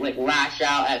he would like lash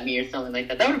out at me or something like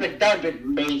that. That would have been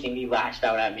amazing if he lashed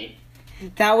out at me.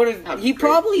 That would have. He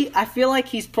probably. I feel like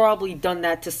he's probably done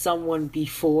that to someone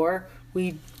before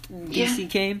DC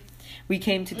came. We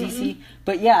came to DC,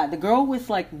 but yeah, the girl with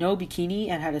like no bikini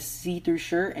and had a see-through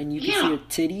shirt and you could see her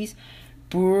titties,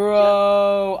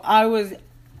 bro. I was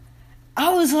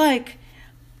like,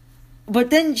 but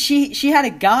then she had a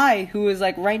guy who was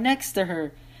like right next to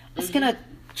her. I was gonna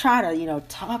try to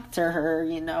talk to her,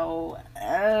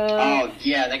 Oh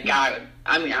yeah, the guy.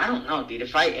 I mean, I don't know, dude.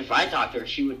 If I talked to her,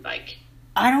 she would like.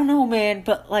 I don't know, man,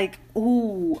 but like,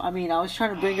 ooh, I mean, I was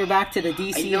trying to bring her back to the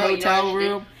DC hotel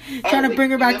room. Trying to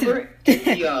bring her back to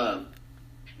the...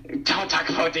 Don't talk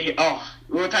about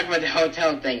we'll talk about the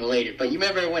hotel thing later, but you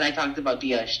remember when I talked about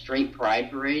the straight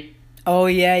pride parade? Oh,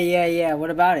 yeah. What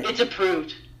about it? It's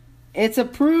approved. It's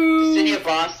approved! The city of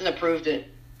Boston approved it,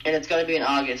 and it's going to be in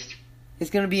August. It's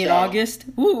going to be in August?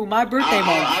 Ooh, my birthday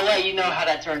month. I'll let you know how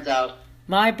that turns out.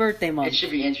 My birthday month. It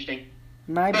should be interesting.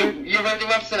 Your birthday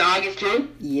month's in August too?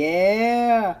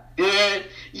 Yeah.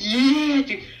 Yeah,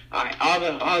 dude. Alright, all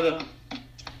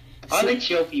the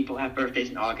chill people have birthdays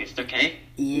in August, okay?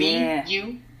 Yeah. Me,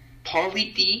 you,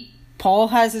 Paulie D. Paul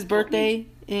has his birthday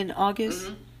in August?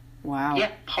 Mm-hmm. Wow.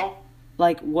 Yeah, Paul.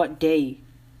 Like, what day?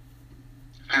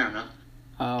 I don't know.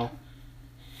 Oh.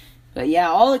 But yeah,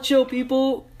 all the chill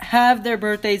people have their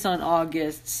birthdays on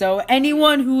August. So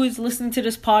anyone who is listening to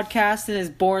this podcast and is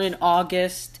born in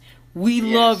August, we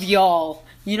love y'all.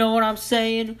 You know what I'm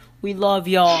saying? We love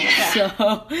y'all. Yeah. So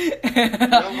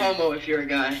No homo if you're a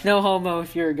guy. no homo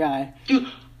if you're a guy. Dude,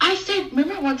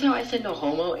 remember one time I said no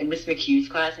homo in Miss McHugh's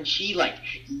class, and she, like,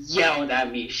 yelled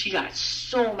at me. She got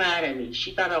so mad at me.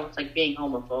 She thought I was, like, being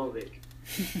homophobic.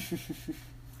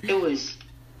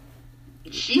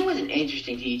 She was an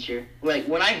interesting teacher. Like,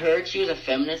 when I heard she was a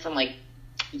feminist, I'm like,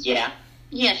 yeah,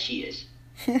 she is.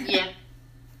 Yeah.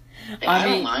 Like, I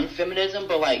don't mind feminism,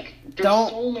 but, like,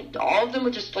 all of them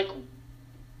are just, like,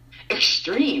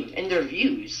 extreme in their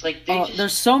views. Like,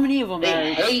 there's so many of them that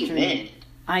they are hate extreme. men.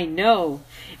 I know.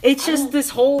 It's just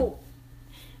this whole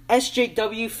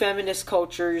SJW feminist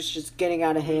culture is just getting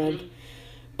out of hand. Mm-hmm.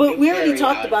 But we already Very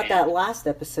talked out of about hand. that last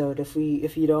episode. If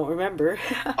you don't remember.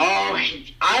 Oh,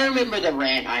 I remember the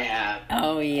rant I have.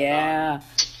 Oh yeah.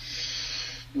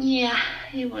 Yeah,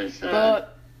 it was.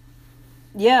 But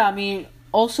yeah, I mean,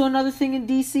 also another thing in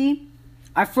DC,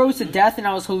 I froze to death and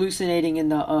I was hallucinating in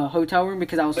the hotel room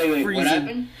because I was wait, freezing. what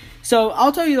happened? So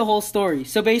I'll tell you the whole story.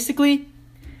 So basically,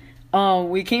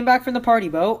 we came back from the party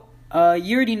boat.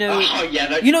 You already know. Oh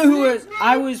yeah. You know who was?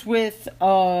 I was with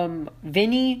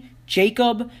Vinny,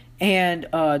 Jacob, and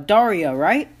Daria,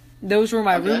 right? Those were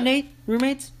my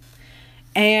roommates,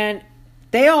 and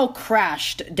they all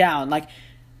crashed down. Like,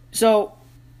 so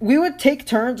we would take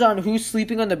turns on who's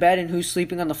sleeping on the bed and who's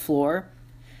sleeping on the floor.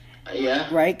 Yeah.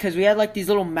 Right, because we had like these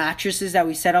little mattresses that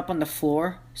we set up on the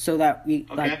floor so that we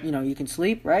you can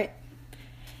sleep, right?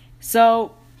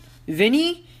 So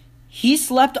Vinny, he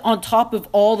slept on top of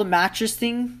all the mattress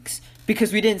things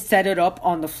because we didn't set it up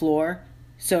on the floor,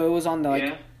 so it was on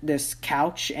the this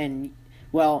couch, and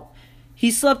well,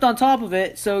 he slept on top of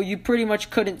it, so you pretty much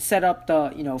couldn't set up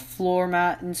the floor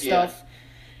mat and stuff. Yeah.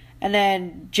 And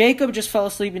then Jacob just fell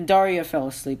asleep and Daria fell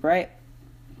asleep, right?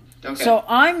 Okay. So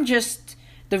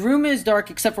the room is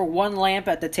dark except for one lamp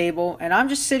at the table, and I'm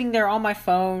just sitting there on my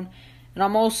phone, and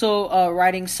I'm also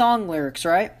writing song lyrics,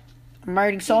 right? I'm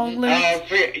writing song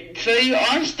lyrics. So you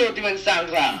are still doing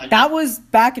SoundCloud. That was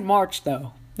back in March,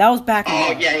 though. That was back in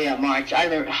March. Oh, yeah, March. I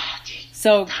remember. Oh,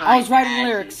 so I was writing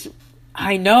lyrics.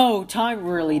 I know, time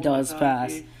really does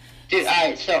pass. Dude,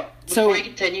 alright, so before we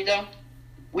continue, though,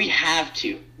 we have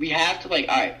to, like,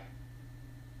 alright.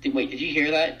 Wait, did you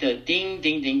hear that? The ding,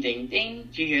 ding, ding, ding, ding.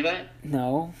 Did you hear that?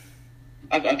 No.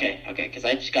 Okay, because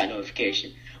I just got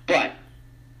notification. But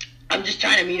I'm just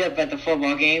trying to meet up at the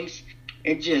football games.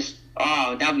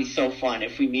 That'd be so fun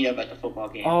if we meet up at the football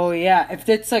games. Oh yeah, if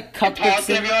it's a cup. If Paul's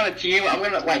gonna be on a team, I'm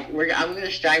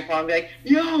gonna strike Paul and be like,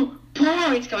 "Yo,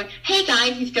 Paul!" He's going, "Hey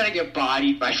guys," he's gonna get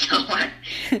bodied by someone.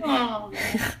 Oh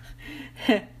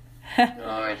man.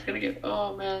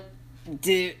 Oh man.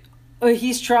 Dude,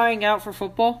 he's trying out for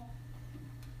football?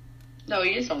 No,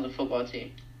 he is on the football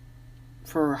team.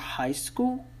 For high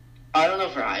school? I don't know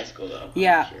for high school, though.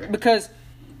 Yeah, sure. Because,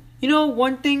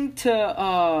 one thing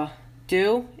to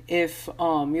do if you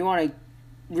want to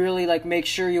really, like, make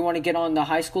sure you want to get on the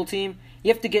high school team,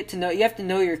 you have to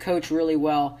know your coach really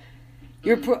well.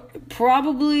 You're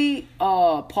probably,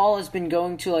 Paul has been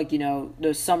going to, like,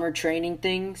 the summer training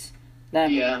things.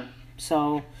 Yeah.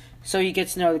 So he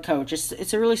gets to know the coach.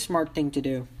 It's a really smart thing to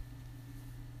do.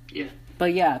 Yeah.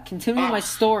 But yeah, continuing my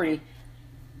story.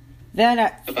 Then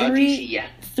at 3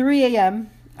 a.m.,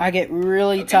 I get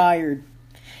really tired.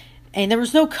 And there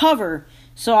was no cover,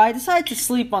 so I decided to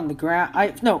sleep on the ground.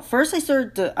 First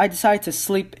I decided to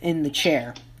sleep in the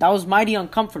chair. That was mighty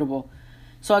uncomfortable.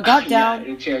 So I got down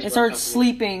and started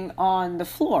sleeping on the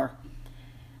floor.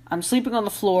 I'm sleeping on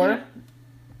the floor. Yeah.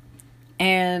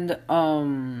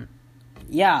 And,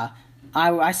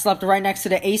 I slept right next to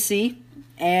the AC.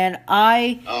 And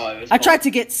I tried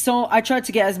to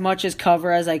get as much as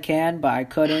cover as I can, but I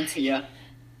couldn't. Yeah.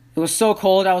 It was so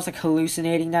cold. I was like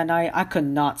hallucinating that night. I could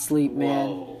not sleep, man.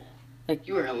 Whoa. Like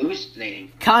you were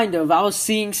hallucinating. Kind of. I was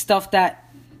seeing stuff that,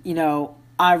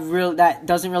 that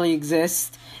doesn't really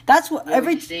exist. That's what were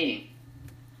you seeing?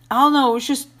 I don't know.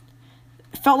 It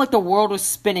felt like the world was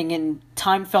spinning and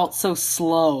time felt so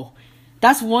slow.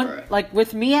 That's one, right. Like,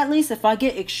 with me at least, if I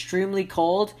get extremely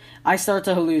cold, I start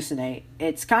to hallucinate.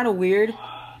 It's kind of weird,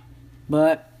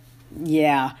 but,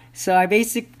 yeah. So,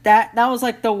 that was,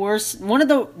 like, one of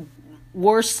the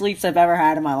worst sleeps I've ever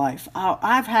had in my life.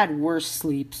 I've had worse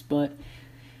sleeps, but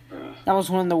that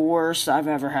was one of the worst I've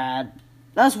ever had.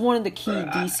 That's one of the key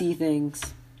DC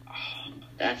things.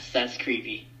 That's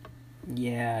creepy.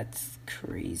 Yeah, it's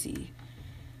crazy.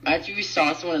 Imagine if you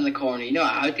saw someone in the corner. You know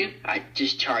what I would do? I'd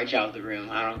just charge out of the room.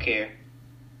 I don't care.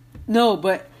 No,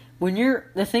 but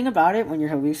the thing about it, when you're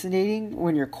hallucinating,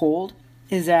 when you're cold,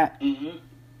 is that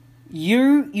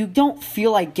you don't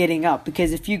feel like getting up,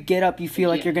 because if you get up, you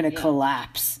feel like you're going to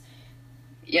collapse.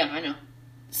 Yeah, I know.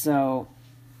 So.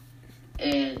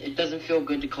 And it doesn't feel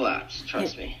good to collapse.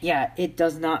 Trust me. Yeah, it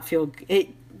does not feel. It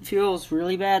feels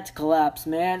really bad to collapse,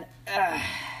 man.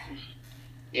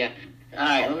 Yeah. All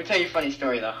right. Let me tell you a funny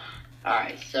story though. All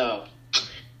right. So.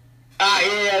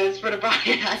 Yeah, this is for the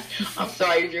podcast. I'm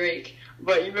sorry, Drake.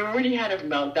 But you remember when he had a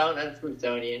meltdown at the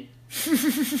Smithsonian?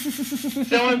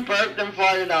 Someone burped and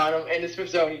farted on him in the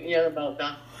Smithsonian. He had a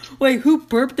meltdown. Wait, who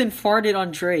burped and farted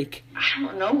on Drake? I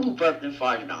don't know who burped and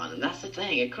farted on him. That's the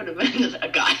thing. It could have been a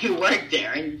guy who worked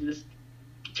there, and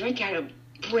Drake had a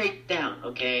breakdown.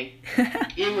 Okay,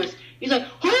 he's like,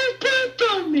 who burped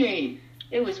on me?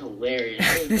 It was hilarious.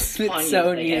 It was The the funniest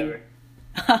thing ever.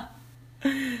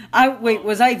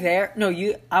 Was I there? No,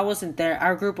 I wasn't there.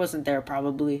 Our group wasn't there,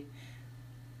 probably.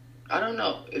 I don't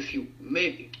know if you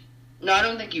maybe. No, I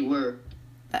don't think you were.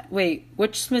 Wait,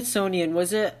 which Smithsonian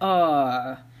was it?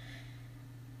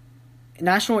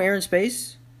 National Air and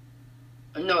Space?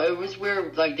 No, it was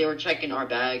where like they were checking our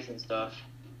bags and stuff.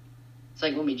 It's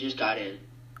like when we just got in.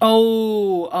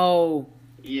 Oh.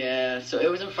 Yeah, so it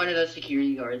was in front of the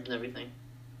security guards and everything.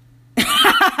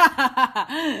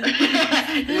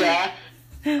 Yeah.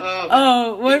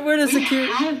 Where the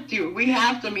security? We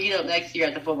have to meet up next year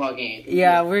at the football game.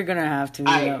 Yeah, we're gonna have to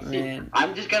meet up, man.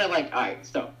 I'm just gonna alright,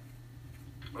 so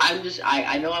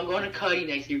I know I'm going to Cuddy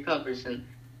next year, Cupperson.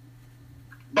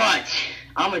 But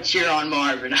I'm gonna cheer on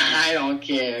Marvin. I don't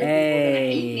care. People are gonna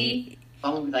hate me.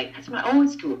 I'm gonna be like, that's my own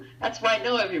school. That's where I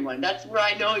know everyone. That's where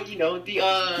I know, the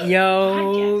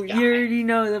Yo, you already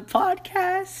know the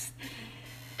podcast.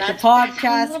 The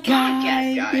podcast guy.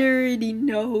 You already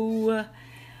know.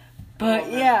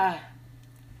 But yeah,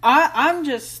 I'm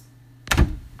just.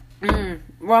 Well,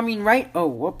 I mean, right? Oh,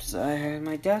 whoops! I had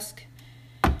my desk.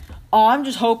 I'm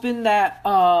just hoping that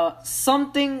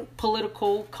something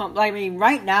political comes. I mean,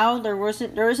 right now there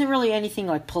isn't really anything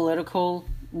like political,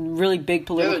 really big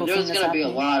political. There's thing gonna be a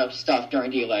lot of stuff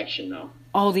during the election, though.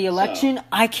 Oh, the election! So,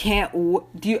 I can't.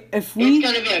 It's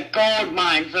gonna be a gold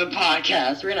mine for the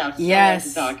podcast. We're gonna have so much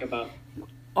to talk about.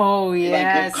 Oh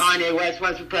yes. Like if Kanye West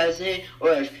was for president,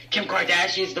 or if Kim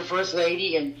Kardashian's the first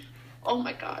lady, and oh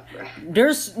my god, bro.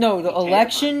 There's the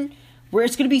election where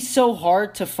it's gonna be so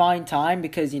hard to find time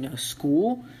because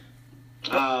school.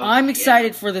 I'm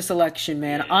excited for this election,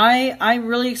 man. Yeah. I'm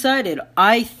really excited.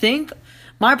 I think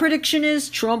my prediction is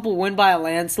Trump will win by a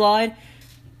landslide,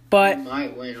 but he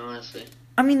might win, honestly.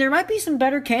 I mean, there might be some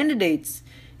better candidates.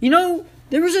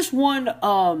 There was this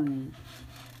one.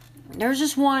 There's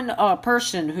this one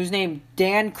person who's named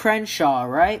Dan Crenshaw,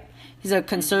 right? He's a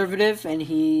conservative, and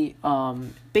he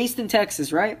based in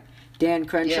Texas, right? Dan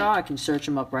Crenshaw. Yeah. I can search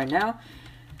him up right now.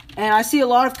 And I see a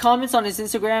lot of comments on his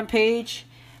Instagram page,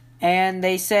 and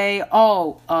they say,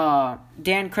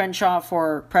 Dan Crenshaw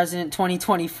for President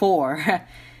 2024.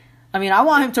 I mean, I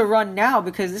want him to run now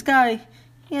because this guy,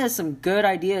 he has some good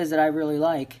ideas that I really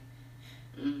like.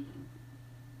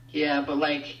 Yeah, but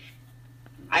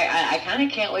I kind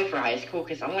of can't wait for high school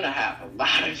because I'm going to have a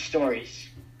lot of stories.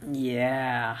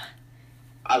 Yeah.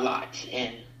 A lot.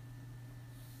 And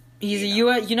he's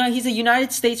he's a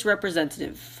United States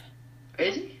representative.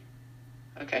 Is he?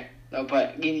 Okay. No,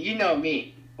 but you know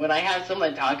me. When I have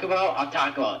something to talk about, I'll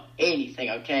talk about anything,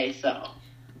 okay? So.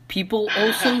 People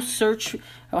also search.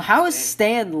 How is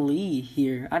Stan Lee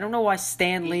here? I don't know why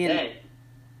Stan Lee.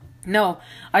 No,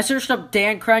 I searched up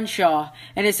Dan Crenshaw,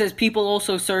 and it says people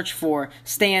also search for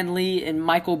Stan Lee and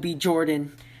Michael B.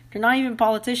 Jordan. They're not even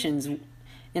politicians.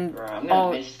 And I'm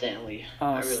gonna miss Stan Lee.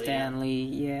 Oh, really Stan Lee,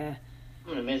 yeah. I'm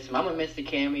gonna miss him. I'm gonna miss the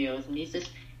cameos, and he's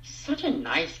such a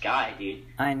nice guy, dude.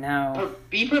 I know. But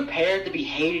be prepared to be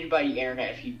hated by the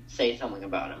internet if you say something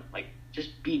about him.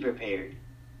 Just be prepared.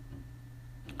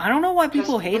 I don't know why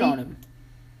people hate on him.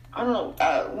 I don't know.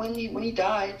 When he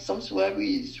died, some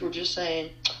celebrities were just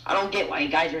saying, I don't get why you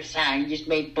guys are sad. He just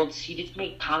made books. He just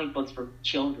made comic books for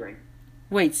children.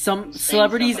 Wait, some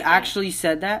celebrities actually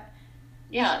said that?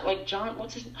 Yeah, John,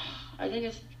 what's his... I think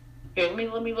it's... Here,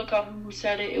 let me look up who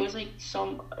said it. It was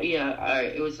some... Yeah,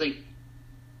 it was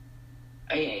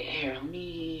here, let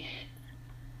me...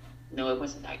 No, it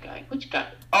wasn't that guy. Which guy?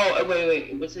 Oh,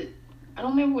 wait. Was it... I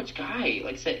don't remember which guy.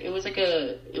 Said it was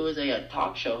a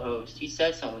talk show host. He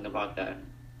said something about that.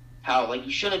 How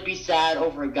you shouldn't be sad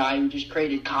over a guy who just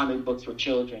created comic books for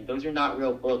children. Those are not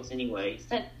real books anyway. He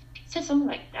said something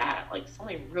like that,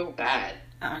 something real bad.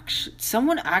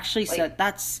 Someone actually said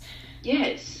that's.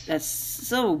 Yes. That's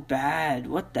so bad.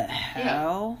 What the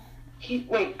hell?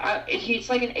 Yeah. It's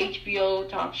like an HBO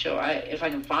talk show. If I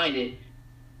can find it.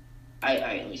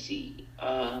 Let me see.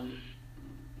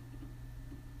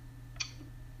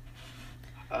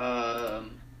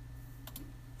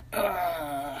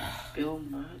 Bill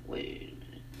Maher. Wait a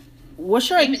minute. what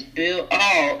should His name I? is Bill.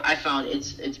 Oh, I found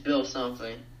it. It's Bill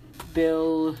something.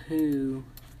 Bill who?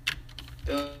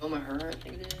 Bill Maher, I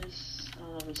think it is. I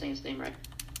don't know if I'm saying his name right.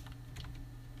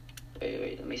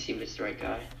 Wait, let me see if it's the right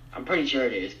guy. I'm pretty sure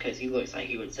it is, because he looks like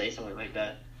he would say something like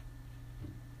that.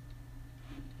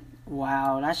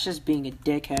 Wow, that's just being a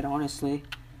dickhead, honestly.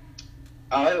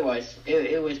 Oh, it was.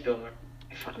 It was Bill Maher.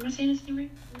 Am I saying his name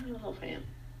right? I don't know if I am.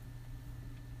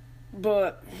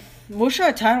 But what should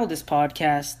I title this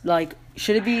podcast? Like,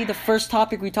 should it be the first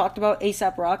topic we talked about,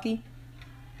 A$AP Rocky?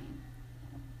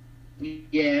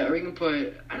 Yeah, or we can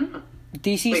put, I don't know.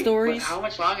 DC stories? How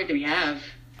much longer do we have?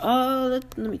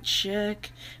 Let me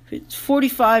check. It's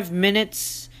 45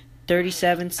 minutes,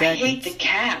 37 I seconds. hate the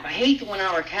cap. I hate the 1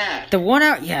 hour cap. The 1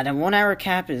 hour, the 1 hour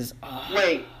cap is.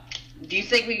 Wait, do you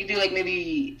think we could do like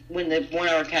maybe when the 1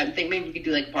 hour cap? You think maybe we could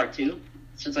do like part 2?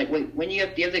 So it's like, wait, do you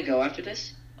have to go after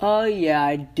this? Oh yeah,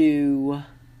 I do.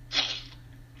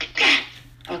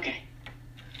 Okay.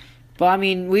 But I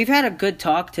mean, we've had a good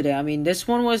talk today. I mean, this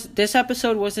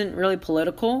episode wasn't really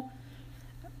political,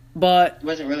 but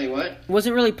Wasn't really what?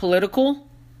 wasn't really political,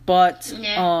 but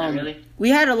Not really. we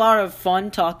had a lot of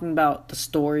fun talking about the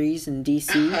stories in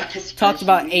DC. Talked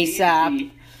about A$AP. I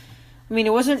mean,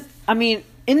 it wasn't. I mean,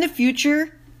 in the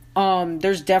future,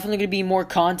 there's definitely going to be more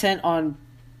content on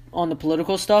the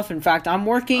political stuff. In fact, I'm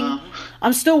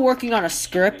still working on a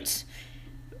script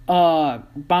by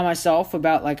myself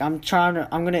about, like, I'm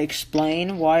going to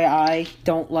explain why I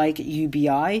don't like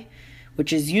UBI,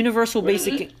 which is Universal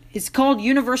Basic. It's called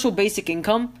Universal Basic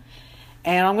Income,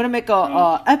 and I'm going to make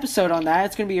a episode on that.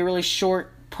 It's going to be a really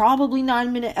short, probably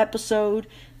 9-minute episode,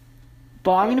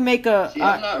 but I'm going to make a... See,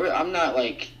 I'm not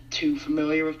like too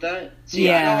familiar with that. See,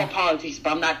 Yeah. I know about politics,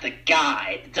 but I'm not the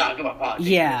guy to talk about politics.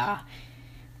 Yeah.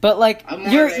 But, like, I'm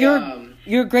more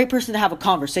you're a great person to have a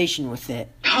conversation with it.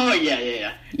 Oh,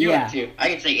 yeah. You Yeah. would too. I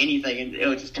could say anything and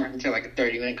it'll just turn into like a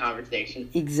 30-minute conversation.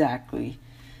 Exactly.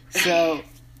 So,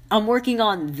 I'm working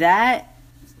on that,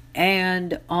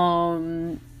 and,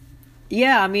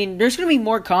 yeah, I mean, there's going to be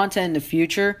more content in the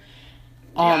future.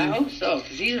 Yeah, I hope so,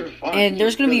 because these are fun. And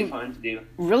there's going to really be fun to do.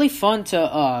 really fun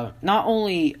to not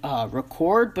only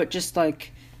record, but just,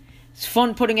 like, it's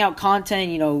fun putting out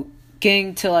content,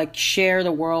 getting to, like, share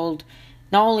the world,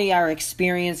 not only our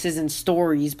experiences and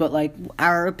stories, but, like,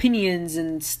 our opinions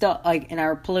and stuff, like, and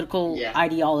our political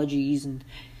ideologies and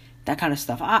that kind of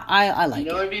stuff. I like it.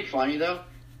 You know what would be funny, though?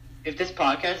 If this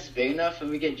podcast is big enough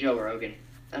and we get Joe Rogan,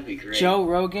 that'd be great. Joe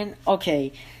Rogan?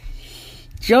 Okay.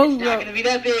 It's not going to be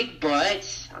that big,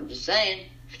 but I'm just saying.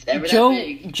 If it's ever that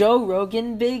big. Joe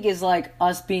Rogan big is like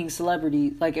us being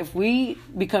celebrity. Like, if we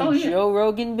become Joe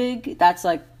Rogan big, that's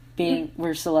like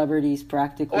we're celebrities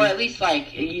practically. Or at least,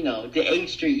 like, the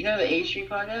H Street. You know the H Street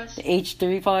podcast? The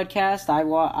H3 podcast,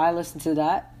 I listen to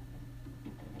that.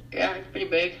 Yeah, it's pretty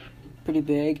big. Pretty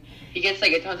big. He gets,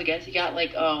 like, a tons of guests. He got,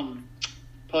 like,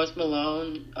 Post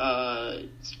Malone,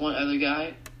 one other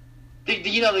guy.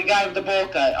 The guy with the bowl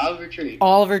cut, Oliver Tree.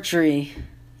 Oliver Tree.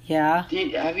 Yeah.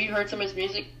 Have you heard some of his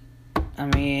music? I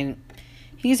mean,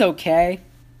 he's okay.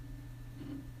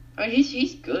 I mean,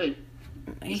 he's good.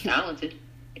 He's talented.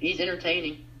 He's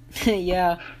entertaining.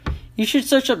 Yeah. You should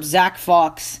search up Zach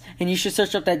Fox, and you should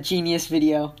search up that Genius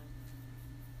video.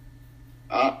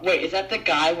 Wait, is that the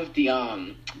guy with the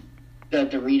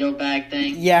Dorito bag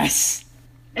thing? Yes.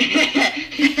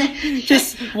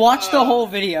 Just watch the whole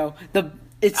video.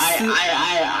 It's a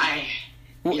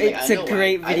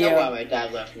great video. I know why my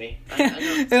dad left me. I know.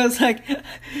 It was like,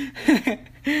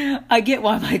 I get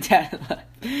why my dad left.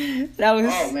 That was.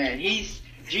 Oh man,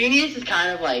 Genius is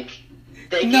kind of like.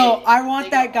 I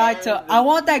want that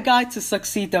guy to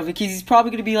succeed though, because he's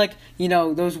probably gonna be like,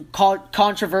 those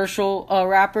controversial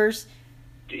rappers.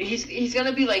 He's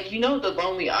gonna be like, the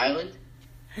Lonely Island.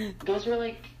 Those were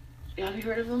like, have you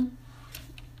heard of them?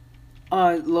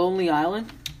 Lonely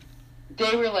Island.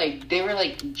 They were like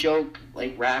joke,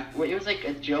 like rap. It was like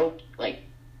a joke, like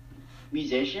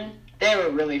musician. They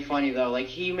were really funny though. Like,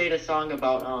 he made a song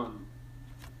about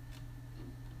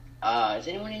is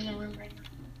anyone in the room right now?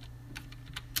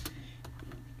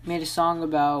 Made a song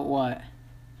about what?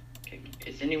 Okay.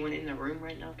 Is anyone in the room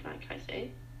right now? Can I say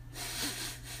it?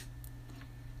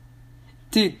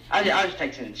 Dude, I'll just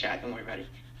text in the chat. Don't worry about it.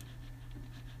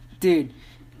 Dude,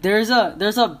 there's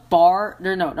a bar.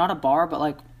 No, not a bar, but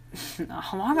like.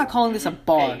 Why am I calling this a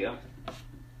bar? There you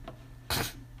go.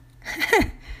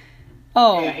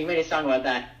 Oh. Yeah, he made a song about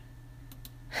that.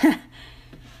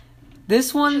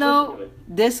 This one though,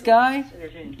 this guy,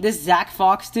 this Zach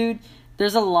Fox dude,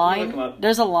 there's a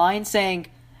line saying,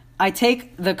 I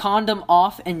take the condom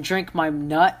off and drink my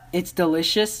nut. It's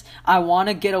delicious. I want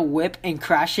to get a whip and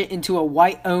crash it into a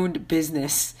white-owned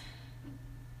business.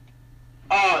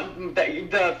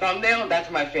 The thumbnail,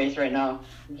 that's my face right now.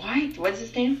 What's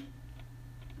his name?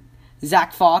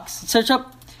 Zach Fox. Search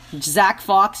up Zach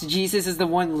Fox, Jesus is the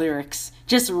One lyrics.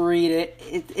 Just read it.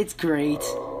 It's great.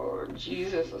 Oh,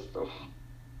 Jesus is the...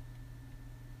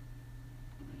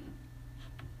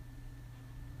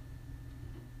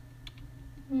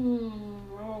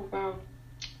 Oh, wow.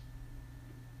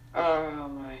 Oh,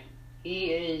 my.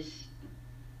 He's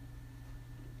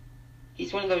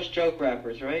one of those joke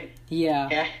rappers, right? Yeah.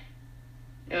 Yeah.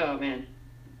 Oh, man.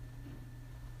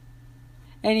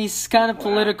 And he's kind of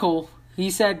political. He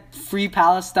said, "Free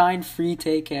Palestine, free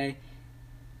TK."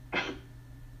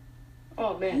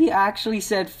 Oh, man. He actually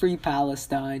said, "Free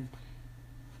Palestine."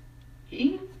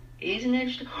 He's an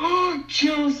interesting... Oh,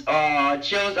 Chills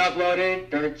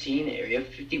uploaded 13 Area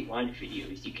 51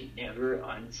 videos you can never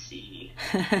unsee.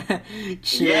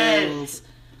 Chills. Yes.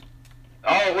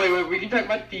 Oh, wait, we can talk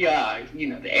about the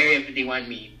Area 51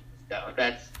 meme. So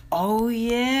that's... Oh,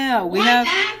 yeah. What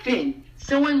happened?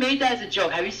 Someone made that as a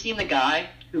joke. Have you seen the guy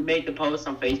who made the post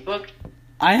on Facebook?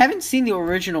 I haven't seen the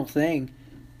original thing.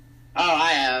 Oh,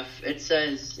 I have. It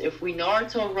says, if we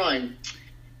Naruto run,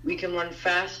 we can run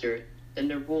faster than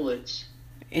their bullets.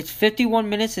 It's 51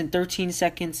 minutes and 13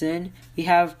 seconds in. We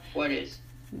have... What is?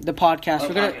 The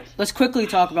podcast. Let's quickly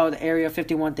talk about the Area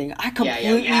 51 thing. I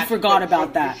completely forgot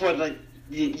about that. I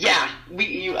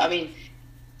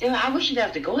wish you'd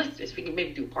have to go with this. We can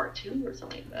maybe do part 2 or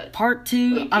something like that. Part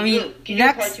 2? Can you do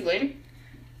part 2 later?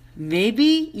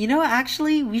 Maybe.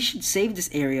 Actually, we should save this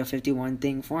Area 51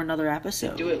 thing for another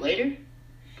episode. Do it later?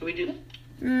 Can we do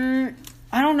that?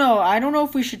 I don't know. I don't know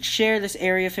if we should share this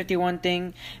Area 51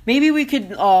 thing. Maybe we could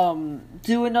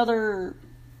do another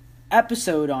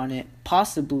episode on it,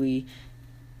 possibly.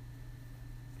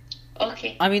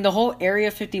 Okay. I mean, the whole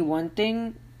Area 51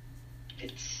 thing, Yeah.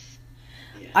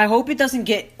 I hope it doesn't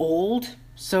get old,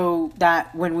 so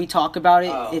that when we talk about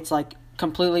it, it's like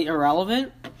completely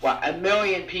irrelevant. Wow, 1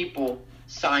 million people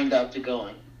signed up to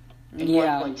going. And 1.2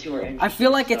 are interested, I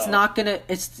feel like it's not gonna.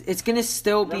 It's gonna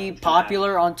still be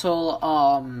popular until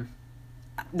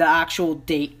the actual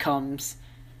date comes.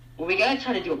 Well, we gotta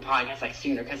try to do a podcast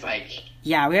sooner, cause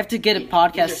yeah, we have to get a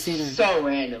podcast sooner. So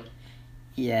random.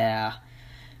 Yeah.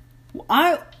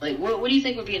 What do you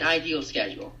think would be an ideal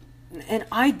schedule? An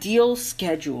ideal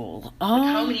schedule.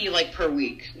 How many per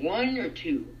week? 1 or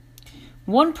 2?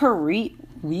 1 per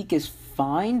week is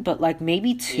fine, but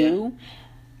maybe 2. Yeah.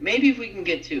 Maybe if we can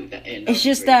get 2. It's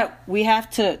just that we have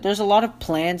to. There's a lot of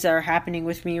plans that are happening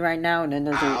with me right now, and then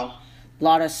there's a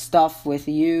lot of stuff with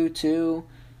you too.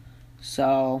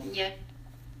 So. Yeah.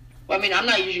 Well, I'm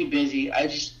not usually busy. I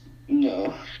just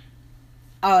a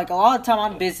lot of time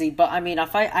I'm busy, but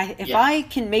if I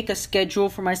can make a schedule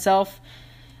for myself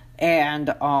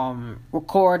and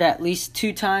record at least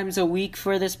 2 times a week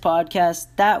for this podcast,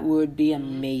 that would be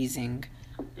amazing.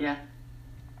 Yeah.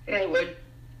 Yeah, it would.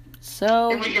 So.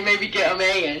 And we can maybe get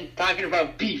May in talking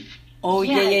about beef. Oh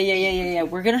yeah.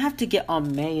 We're gonna have to get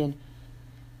May in.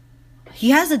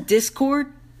 He has a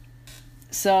Discord,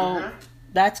 so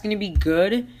that's gonna be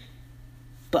good.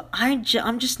 But I'm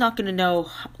just not gonna know,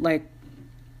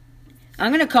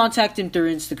 I'm gonna contact him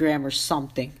through Instagram or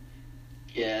something.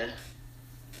 Yeah.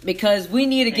 Because we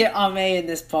need to get May in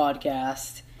this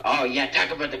podcast. Oh yeah, talk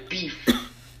about the beef.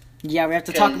 Yeah, we have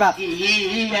to talk about...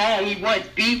 He wants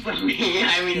beef with me.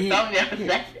 The thumbnail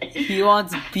said it. He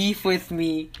wants beef with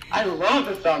me. I love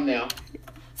the thumbnail.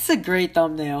 It's a great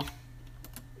thumbnail.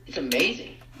 It's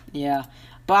amazing. Yeah.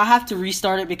 But I have to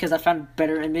restart it because I found a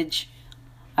better image.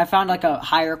 I found a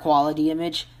higher quality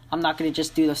image. I'm not going to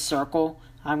just do the circle.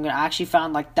 I'm going to actually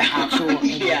found the actual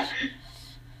image. Yeah.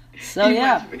 So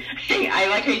yeah. Hey, I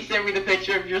like how you sent me the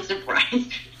picture of your surprise.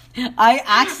 I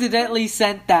accidentally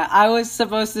sent that. I was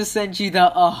supposed to send you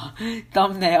the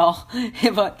thumbnail,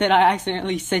 but then I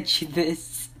accidentally sent you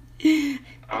this.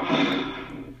 Oh,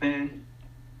 man.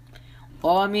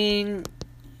 Well,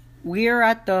 we're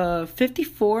at the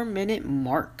 54-minute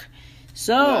mark.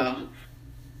 So,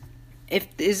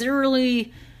 is there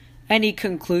really any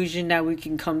conclusion that we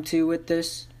can come to with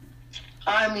this?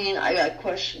 I got a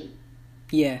question.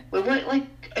 Yeah. Wait,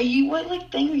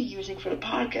 what thing are you using for the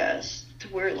podcast to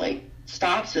where it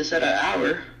stops us at an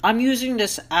hour? I'm using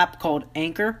this app called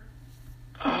Anchor.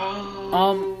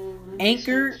 Oh.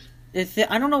 Anchor.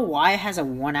 I don't know why it has a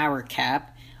 1-hour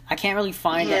cap. I can't really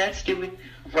find it. Yeah, that's stupid.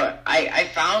 But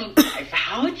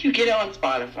how did you get it on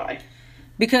Spotify?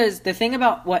 Because the thing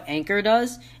about what Anchor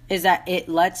does is that it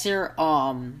lets your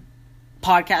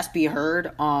podcast be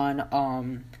heard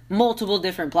on multiple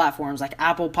different platforms like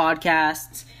Apple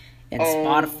Podcasts and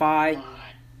Spotify. My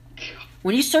God.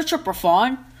 When you search up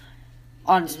Rafan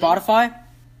on Spotify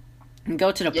and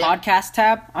go to the podcast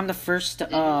tab, I'm the first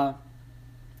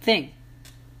thing.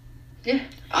 Yeah,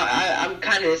 I'm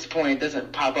kind of disappointed it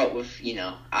doesn't pop up with,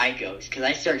 iGhost, because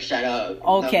I searched that up.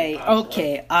 Okay.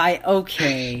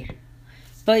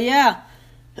 But yeah,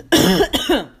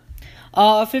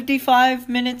 55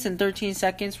 minutes and 13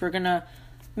 seconds, we're gonna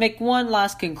make one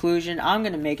last conclusion. I'm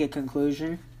gonna make a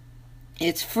conclusion.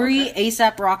 It's free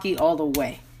ASAP Rocky all the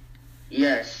way.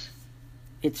 Yes.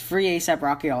 It's free ASAP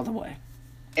Rocky all the way.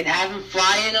 And have him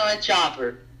fly in on a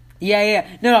chopper. Yeah.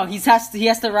 No, he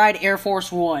has to ride Air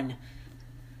Force One.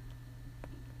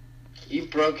 You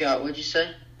broke out. What'd you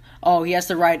say? Oh, he has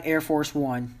to ride Air Force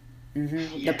One.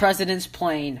 Yeah. The president's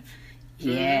plane.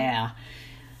 Yeah.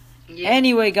 Yeah.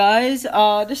 Anyway, guys,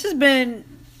 this has been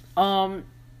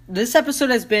this episode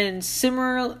has been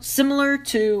similar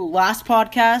to last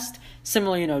podcast.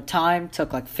 Similar, time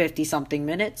took like 50-something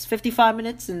minutes, 55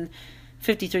 minutes and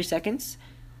 53 seconds.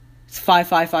 It's 5.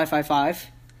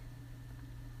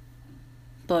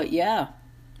 But yeah.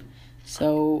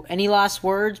 So, any last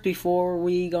words before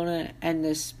we gonna end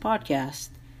this podcast?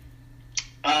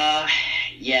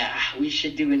 Yeah, we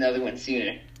should do another one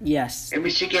sooner. Yes. And we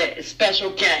should get a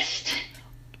special guest.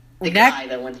 The guy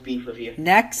that wants beef with you.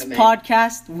 Next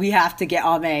podcast, we have to get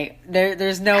Ame.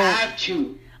 There's no... Have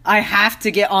to. I have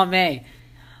to get Ame.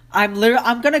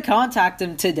 I'm gonna contact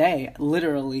him today,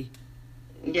 literally.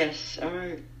 Yes,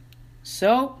 alright.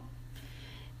 So,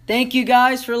 thank you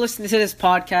guys for listening to this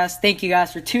podcast. Thank you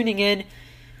guys for tuning in.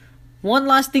 One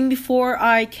last thing before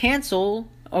I cancel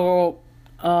or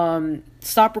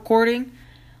stop recording.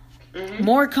 Mm-hmm.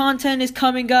 More content is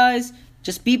coming, guys.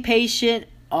 Just be patient.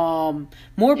 More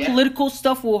political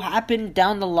stuff will happen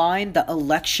down the line. The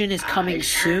election is coming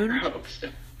soon. Hope so.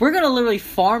 We're gonna literally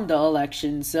farm the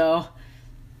election, so...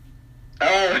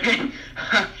 Oh,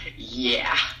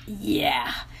 yeah.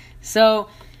 Yeah. So,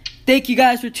 thank you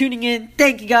guys for tuning in.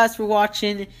 Thank you guys for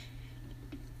watching.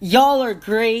 Y'all are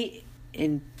great.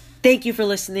 And thank you for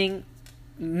listening.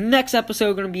 Next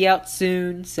episode going to be out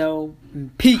soon. So,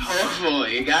 peace.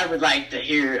 Hopefully. I would like to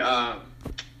hear, I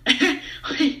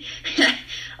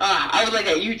would like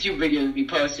a YouTube video to be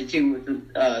posted too with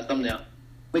the thumbnail.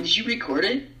 Wait, did you record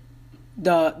it?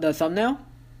 The thumbnail?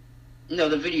 No,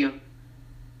 the video.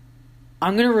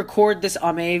 I'm going to record this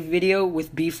Ame video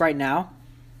with Beef right now.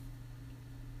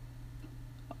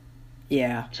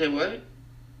 Yeah. Say what?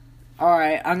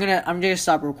 Alright, I'm gonna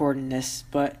stop recording this.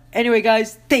 But anyway,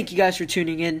 guys, thank you guys for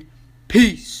tuning in.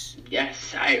 Peace.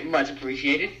 Yes, I much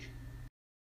appreciate it.